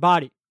muscle in your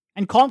body,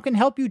 and Calm can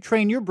help you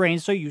train your brain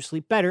so you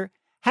sleep better,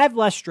 have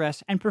less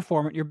stress, and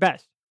perform at your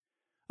best.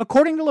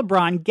 According to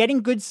LeBron,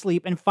 getting good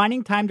sleep and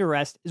finding time to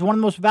rest is one of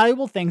the most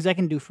valuable things I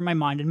can do for my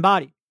mind and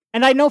body.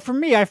 And I know for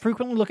me, I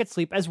frequently look at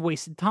sleep as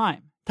wasted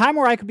time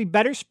where I could be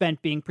better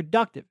spent being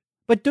productive.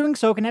 But doing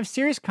so can have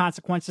serious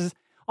consequences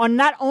on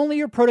not only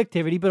your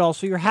productivity, but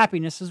also your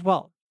happiness as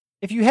well.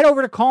 If you head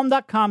over to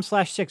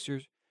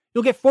calm.com/Sixers,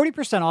 you'll get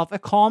 40% off a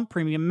Calm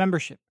Premium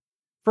membership.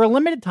 For a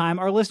limited time,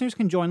 our listeners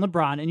can join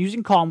LeBron in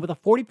using Calm with a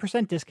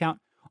 40%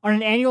 discount on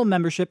an annual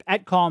membership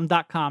at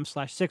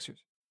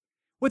calm.com/Sixers.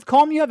 With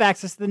Calm, you have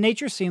access to the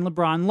nature scene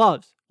LeBron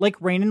loves,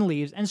 like rain and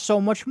leaves, and so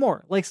much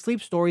more, like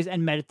sleep stories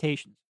and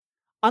meditations.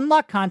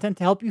 Unlock content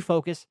to help you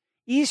focus,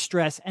 ease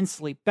stress, and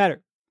sleep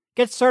better.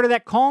 Get started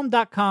at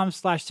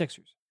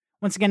calm.com/Sixers.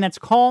 Once again, that's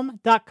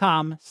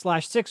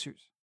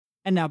calm.com/Sixers.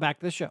 And now back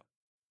to the show.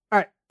 All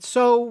right,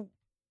 so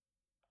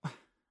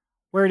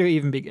where do we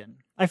even begin?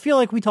 I feel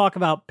like we talk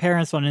about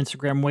parents on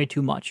Instagram way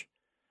too much.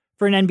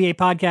 For an NBA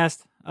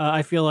podcast,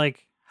 I feel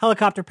like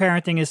helicopter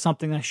parenting is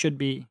something that should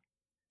be,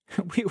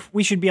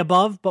 we should be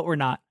above, but we're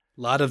not.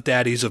 A lot of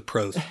daddies of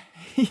pros.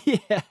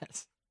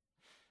 Yes.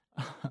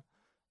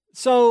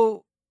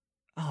 So,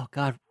 oh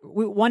God,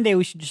 one day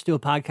we should just do a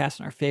podcast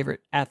on our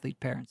favorite athlete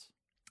parents.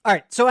 All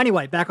right, so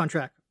anyway, back on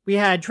track. We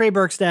had Trey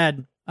Burke's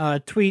dad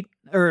tweet,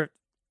 or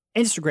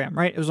Instagram,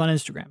 right? It was on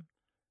Instagram.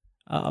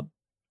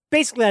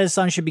 Basically that his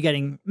son should be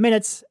getting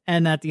minutes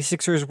and that the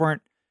Sixers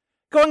weren't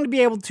going to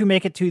be able to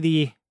make it to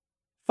the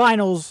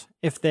finals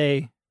if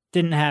they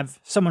didn't have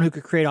someone who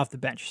could create off the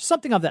bench.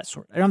 Something of that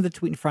sort. I don't have the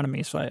tweet in front of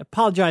me, so I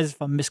apologize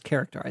if I'm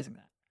mischaracterizing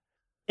that.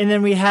 And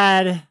then we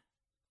had,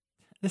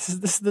 this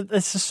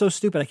is so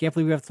stupid. I can't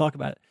believe we have to talk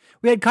about it.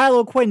 We had Kyle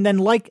O'Quinn then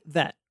like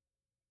that.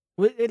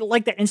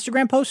 Like that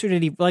Instagram post, or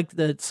did he like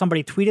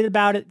somebody tweeted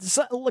about it?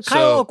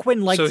 Kyle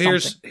O'Quinn liked something.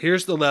 So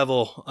here's the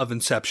level of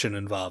inception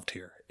involved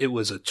here. It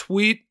was a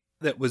tweet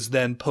that was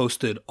then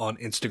posted on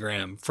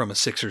Instagram from a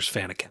Sixers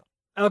fan account.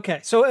 Okay,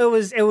 so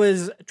it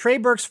was Trey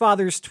Burke's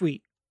father's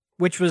tweet,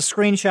 which was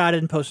screenshotted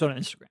and posted on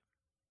Instagram.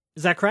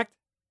 Is that correct?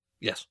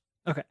 Yes.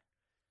 Okay.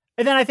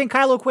 And then I think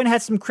Kyle O'Quinn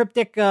had some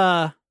cryptic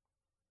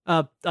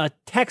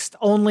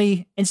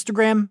text-only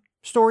Instagram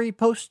story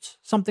posts,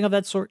 something of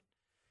that sort.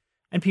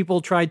 And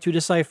people tried to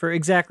decipher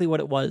exactly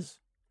what it was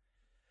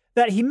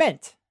that he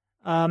meant.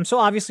 So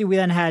obviously we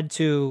then had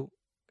to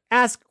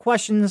ask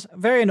questions,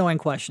 very annoying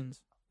questions.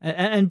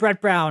 And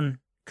Brett Brown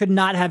could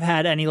not have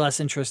had any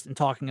less interest in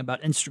talking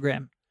about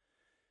Instagram.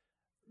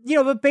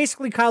 But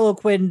basically Kyle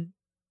O'Quinn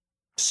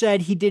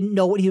said he didn't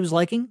know what he was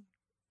liking,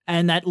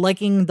 and that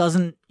liking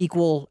doesn't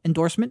equal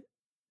endorsement.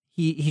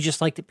 He just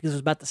liked it because it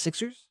was about the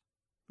Sixers.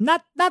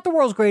 Not the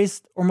world's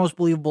greatest or most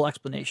believable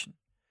explanation.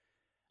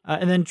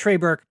 And then Trey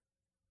Burke,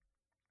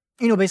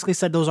 basically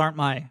said those aren't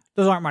my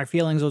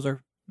feelings. Those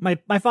are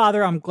my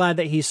father. I'm glad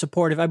that he's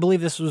supportive. I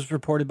believe this was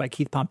reported by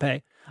Keith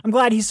Pompey. I'm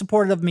glad he's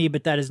supportive of me,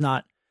 but that is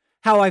not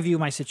how I view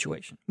my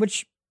situation.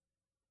 Which,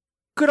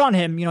 good on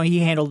him. He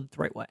handled it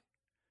the right way.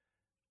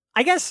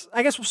 I guess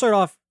we'll start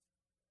off.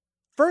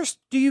 First,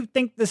 do you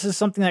think this is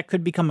something that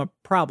could become a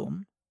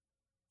problem?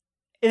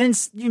 And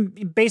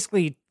then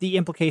basically the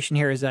implication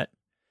here is that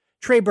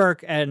Trey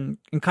Burke and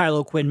Kyle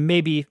O'Quinn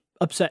may be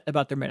upset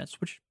about their minutes,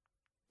 which,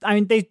 I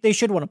mean, they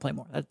should want to play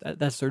more.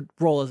 That's their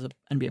role as an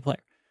NBA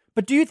player.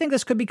 But do you think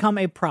this could become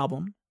a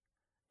problem?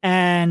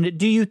 And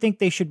do you think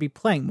they should be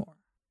playing more?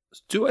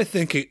 Do I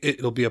think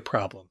it'll be a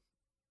problem?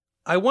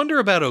 I wonder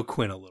about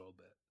O'Quinn a little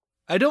bit.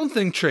 I don't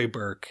think Trey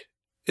Burke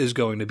is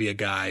going to be a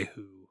guy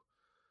who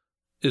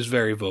is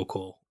very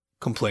vocal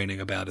complaining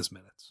about his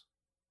minutes.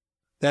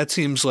 That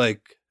seems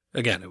like,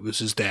 again, it was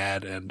his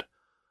dad, and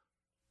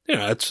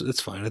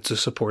it's fine. It's a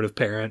supportive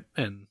parent,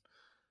 and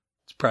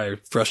it's probably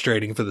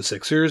frustrating for the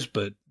Sixers,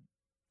 but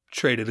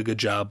Trey did a good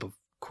job of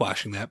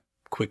quashing that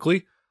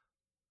quickly.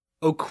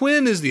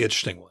 O'Quinn is the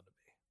interesting one to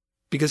me,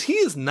 because he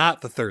is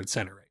not the third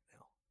center right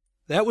now.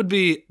 That would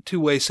be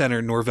two-way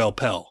center Norvel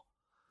Pelle.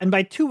 And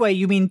by two-way,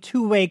 you mean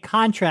two-way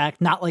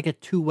contract, not like a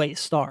two-way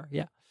star.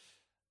 Yeah.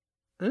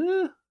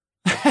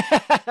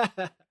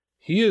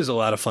 He is a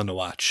lot of fun to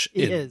watch.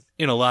 He is.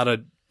 In a lot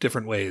of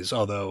different ways,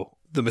 although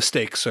the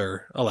mistakes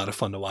are a lot of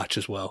fun to watch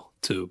as well,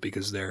 too,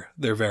 because they're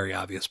very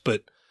obvious.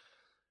 But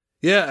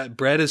yeah,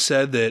 Brad has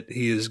said that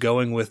he is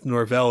going with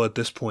Norvel at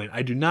this point.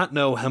 I do not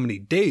know how many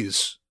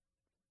days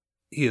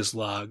he has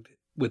logged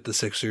with the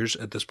Sixers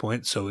at this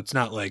point, so it's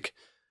not like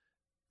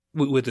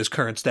with his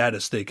current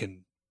status they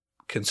can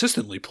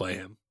consistently play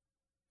him.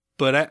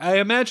 But I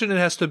imagine it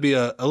has to be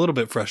a little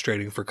bit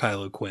frustrating for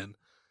Kyle O'Quinn.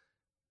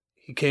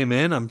 He came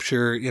in, I'm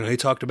sure, he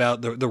talked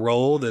about the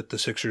role that the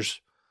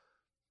Sixers,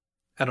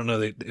 I don't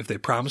know if they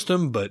promised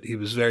him, but he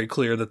was very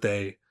clear that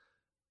they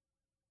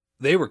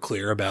were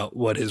clear about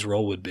what his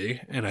role would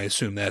be. And I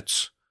assume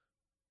that's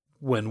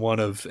when one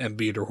of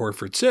Embiid or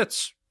Horford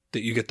sits,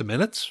 that you get the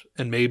minutes.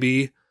 And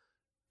maybe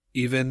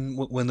even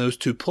when those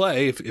two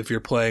play, if you're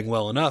playing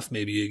well enough,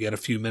 maybe you get a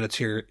few minutes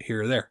here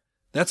or there.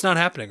 That's not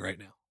happening right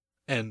now.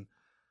 And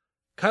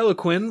Kyle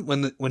O'Quinn,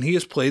 when he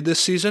has played this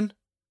season,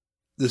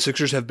 the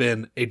Sixers have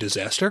been a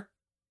disaster.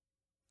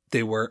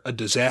 They were a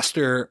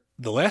disaster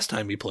the last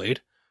time he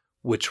played,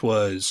 which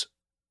was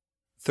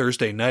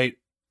Thursday night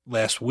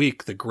last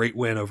week, the great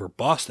win over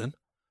Boston.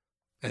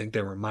 I think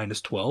they were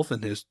minus 12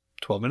 in his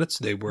 12 minutes.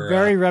 They were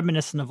very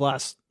reminiscent of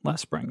last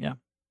spring, yeah.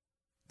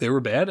 They were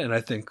bad, and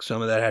I think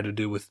some of that had to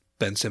do with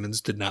Ben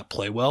Simmons did not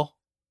play well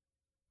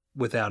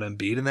without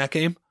Embiid in that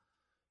game.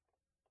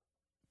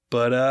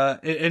 But,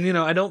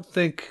 I don't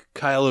think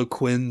Kyle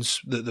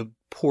O'Quinn's, the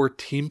poor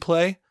team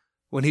play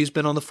when he's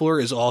been on the floor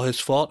is all his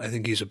fault. I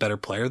think he's a better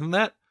player than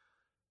that.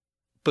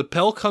 But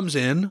Pelle comes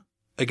in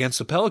against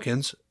the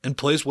Pelicans and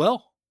plays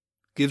well.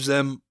 Gives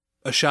them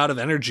a shot of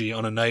energy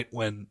on a night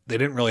when they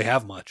didn't really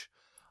have much.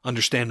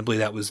 Understandably,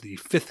 that was the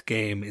 5th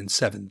game in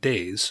 7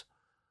 days.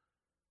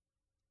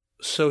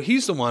 So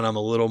he's the one I'm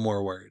a little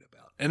more worried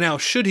about. And now,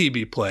 should he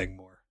be playing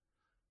more?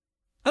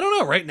 I don't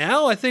know. Right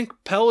now, I think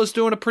Pell is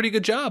doing a pretty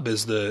good job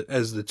as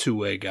the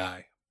two-way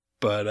guy.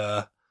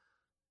 But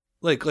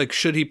like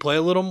should he play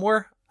a little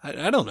more?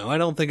 I don't know. I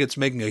don't think it's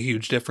making a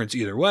huge difference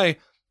either way.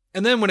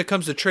 And then when it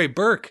comes to Trey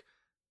Burke,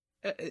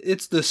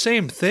 it's the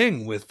same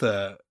thing with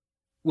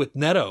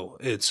Neto.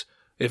 It's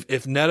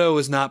if Neto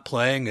is not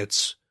playing,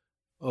 it's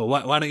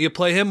why don't you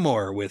play him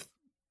more? With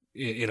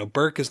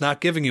Burke is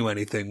not giving you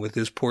anything with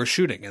his poor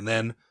shooting. And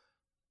then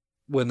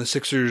when the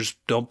Sixers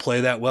don't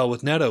play that well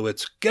with Neto,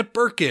 it's get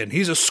Burke in.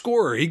 He's a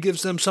scorer. He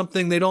gives them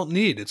something they don't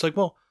need. It's like,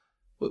 well,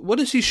 what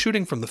is he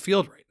shooting from the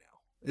field right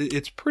now?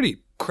 It's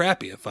pretty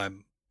crappy if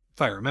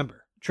I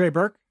remember. Trey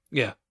Burke?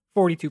 Yeah.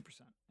 42%.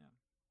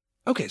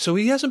 Okay, so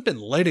he hasn't been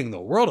lighting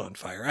the world on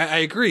fire. I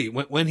agree.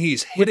 When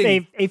he's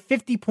hitting... With a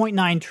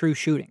 50.9 true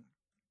shooting.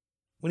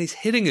 When he's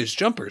hitting his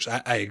jumpers,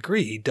 I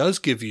agree. He does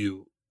give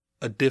you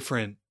a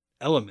different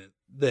element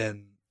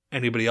than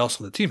anybody else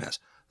on the team has.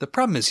 The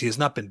problem is he has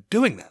not been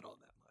doing that all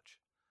that much.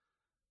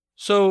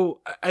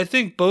 So I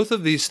think both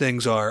of these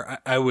things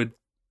are... I would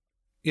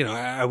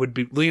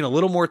lean a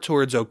little more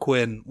towards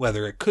O'Quinn,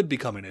 whether it could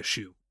become an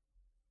issue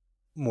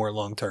more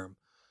long term.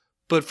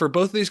 But for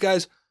both of these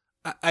guys...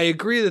 I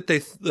agree that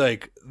they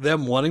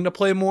them wanting to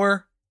play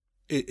more.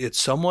 It's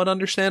somewhat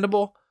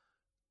understandable,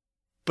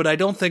 but I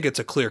don't think it's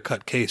a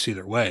clear-cut case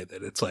either way.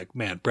 That it's like,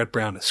 man, Brett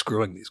Brown is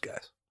screwing these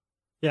guys.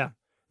 Yeah,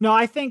 no,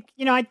 I think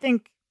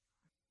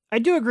I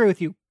do agree with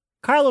you.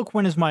 Kyle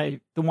O'Quinn is the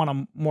one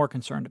I'm more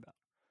concerned about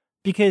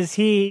because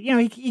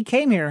he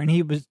came here and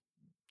he was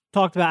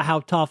talked about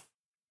how tough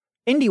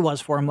Indy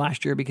was for him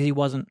last year because he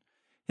wasn't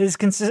his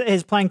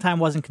playing time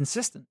wasn't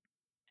consistent,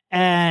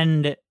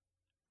 and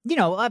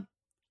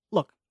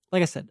look,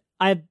 like I said,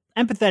 I'm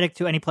empathetic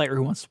to any player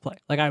who wants to play.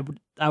 Like I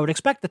would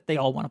expect that they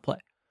all want to play.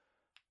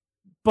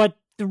 But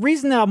the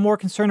reason that I'm more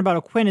concerned about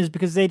O'Quinn is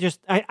because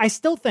I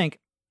still think,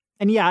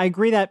 and yeah, I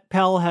agree that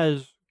Pell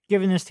has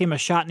given this team a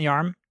shot in the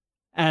arm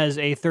as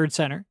a third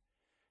center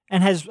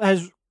and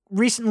has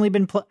recently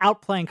been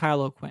outplaying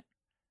Kyle O'Quinn.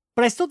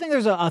 But I still think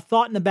there's a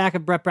thought in the back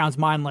of Brett Brown's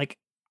mind, like,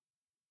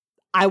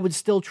 I would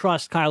still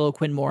trust Kyle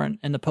O'Quinn more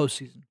in the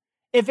postseason.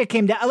 If it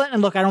came down,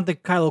 and look, I don't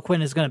think Kyle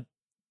O'Quinn is going to,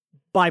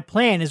 by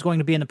plan, is going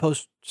to be in the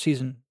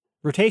postseason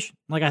rotation.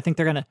 Like, I think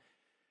they're going to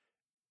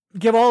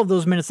give all of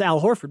those minutes to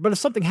Al Horford. But if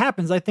something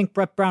happens, I think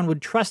Brett Brown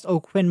would trust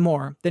O'Quinn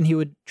more than he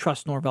would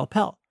trust Norvel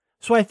Pell.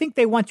 So I think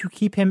they want to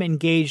keep him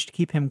engaged,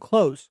 keep him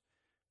close.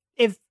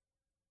 If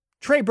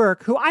Trey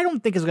Burke, who I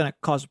don't think is going to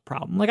cause a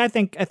problem, like I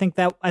think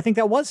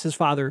that was his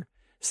father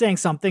saying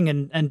something,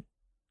 and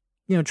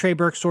Trey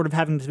Burke sort of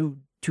having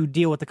to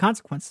deal with the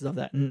consequences of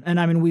that. And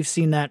I mean, we've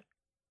seen that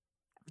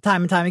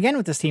time and time again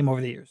with this team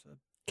over the years.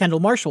 Kendall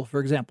Marshall,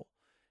 for example.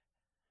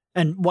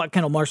 And what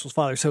Kendall Marshall's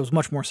father said was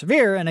much more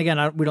severe. And again,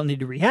 we don't need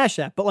to rehash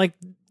that. But like,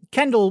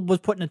 Kendall was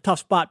put in a tough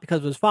spot because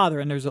of his father,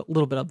 and there's a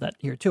little bit of that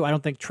here too. I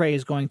don't think Trey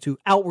is going to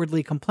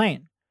outwardly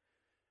complain.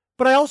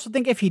 But I also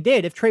think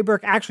if Trey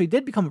Burke actually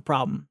did become a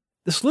problem,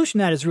 the solution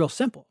to that is real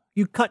simple.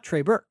 You cut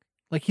Trey Burke.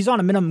 Like, he's on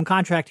a minimum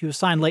contract. He was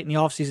signed late in the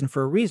offseason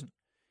for a reason.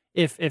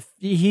 If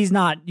he's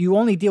not, you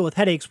only deal with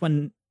headaches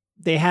when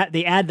they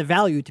add the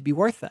value to be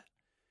worth that.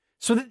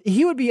 So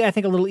he would be, I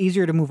think, a little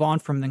easier to move on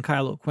from than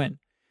Kyle O'Quinn,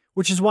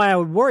 which is why I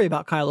would worry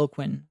about Kyle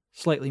O'Quinn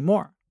slightly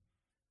more.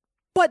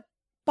 But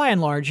by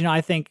and large, I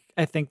think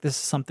this is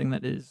something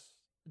that is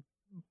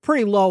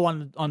pretty low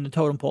on the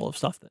totem pole of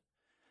stuff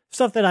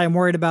that I'm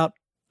worried about.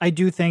 I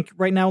do think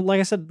right now, like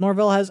I said,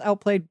 Norvel has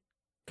outplayed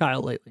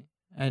Kyle lately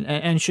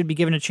and should be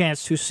given a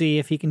chance to see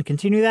if he can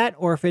continue that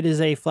or if it is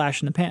a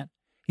flash in the pan.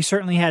 He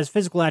certainly has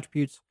physical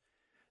attributes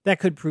that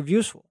could prove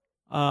useful.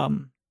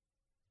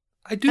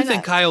 I do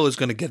think Kyle is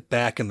going to get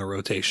back in the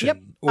rotation, yep,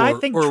 I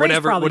think or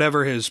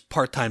whatever his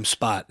part-time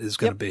spot is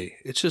going to be.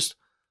 It's just,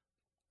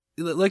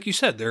 like you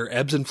said, there are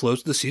ebbs and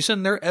flows to the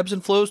season. There are ebbs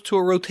and flows to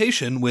a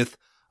rotation with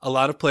a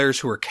lot of players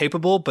who are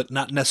capable but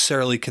not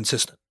necessarily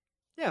consistent.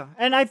 Yeah,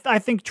 and I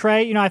think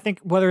Trey, I think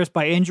whether it's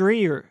by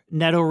injury or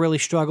Neto really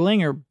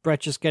struggling or Brett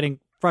just getting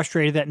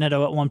frustrated at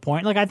Neto at one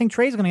point, like I think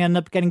Trey's going to end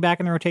up getting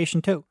back in the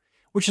rotation too,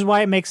 which is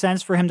why it makes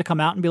sense for him to come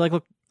out and be like,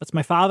 look, that's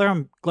my father.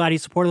 I'm glad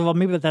he's supportive of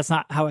me, but that's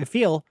not how I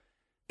feel.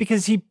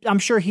 Because I'm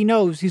sure he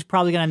knows he's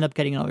probably going to end up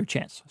getting another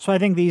chance. So I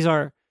think these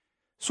are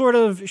sort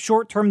of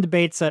short-term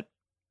debates that,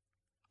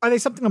 are they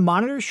something to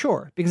monitor?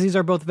 Sure, because these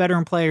are both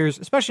veteran players,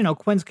 especially in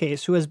O'Quinn's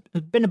case, who has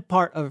been a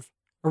part of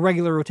a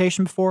regular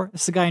rotation before.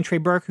 This is a guy in Trey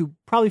Burke who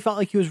probably felt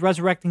like he was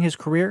resurrecting his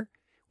career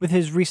with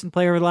his recent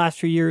play over the last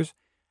few years.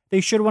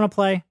 They should want to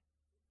play.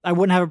 I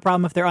wouldn't have a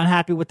problem if they're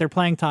unhappy with their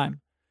playing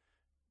time.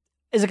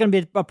 Is it going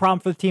to be a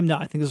problem for the team? No,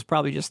 I think this is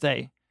probably just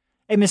a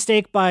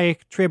mistake by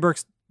Trey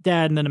Burke's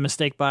dad and then a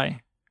mistake by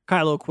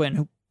Kyle O'Quinn,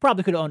 who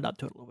probably could have owned up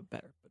to it a little bit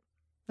better. But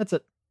that's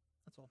it.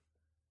 That's all.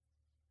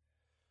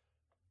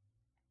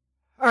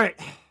 All right.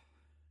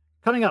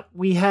 Coming up,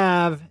 we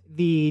have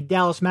the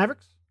Dallas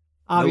Mavericks.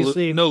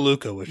 Obviously, no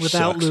Luka,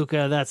 without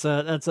Luka, that's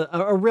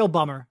a real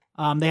bummer.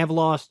 They have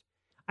lost,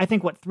 I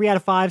think, 3 out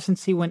of 5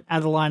 since he went out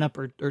of the lineup,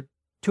 or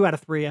 2 out of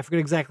 3. I forget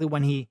exactly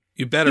when he.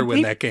 You better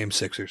win that game,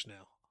 Sixers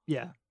now.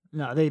 Yeah.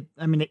 No,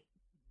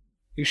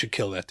 You should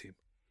kill that team.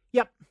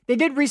 Yep. They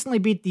did recently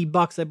beat the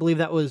Bucks. I believe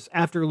that was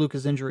after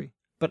Luka's injury.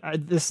 But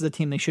this is a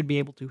team they should be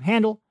able to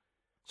handle.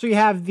 So you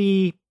have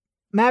the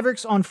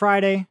Mavericks on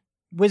Friday,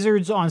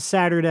 Wizards on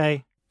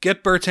Saturday.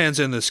 Get Bertans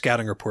in the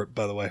scouting report,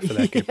 by the way, for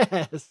that game.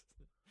 Yes.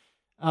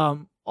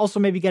 Also,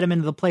 maybe get him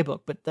into the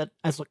playbook, but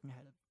that's looking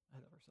ahead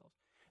of ourselves.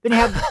 Then you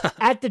have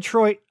at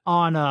Detroit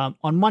on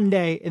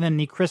Monday, and then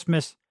the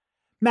Christmas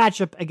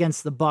matchup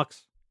against the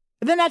Bucks.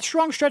 And then that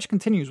strong stretch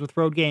continues with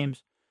road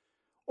games.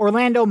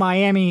 Orlando,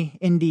 Miami,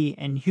 Indy,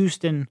 and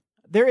Houston.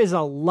 There is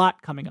a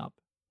lot coming up.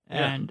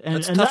 And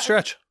it's a tough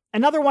stretch.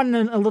 Another one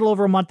in a little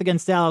over a month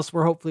against Dallas,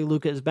 where hopefully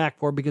Luka is back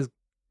for, because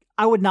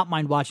I would not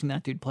mind watching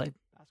that dude play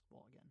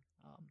basketball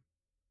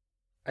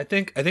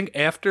again. I think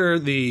after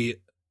the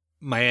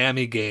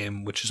Miami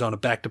game, which is on a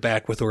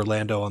back-to-back with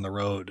Orlando on the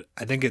road,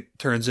 I think it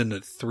turns into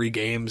 3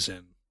 games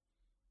in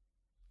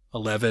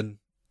 11,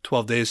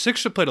 12 days.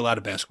 Sixers have played a lot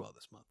of basketball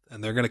this month,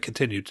 and they're going to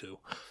continue to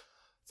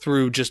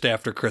through just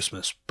after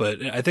Christmas.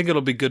 But I think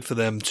it'll be good for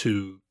them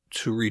to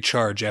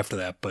recharge after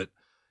that. But,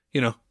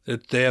 you know,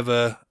 they have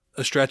a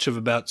stretch of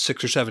about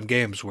 6 or 7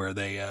 games where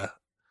they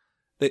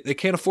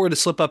can't afford to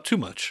slip up too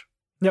much.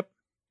 Yep.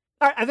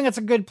 All right, I think that's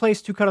a good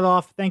place to cut it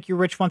off. Thank you,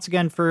 Rich, once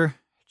again for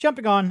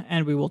jumping on,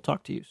 and we will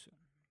talk to you soon.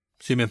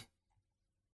 See you, man.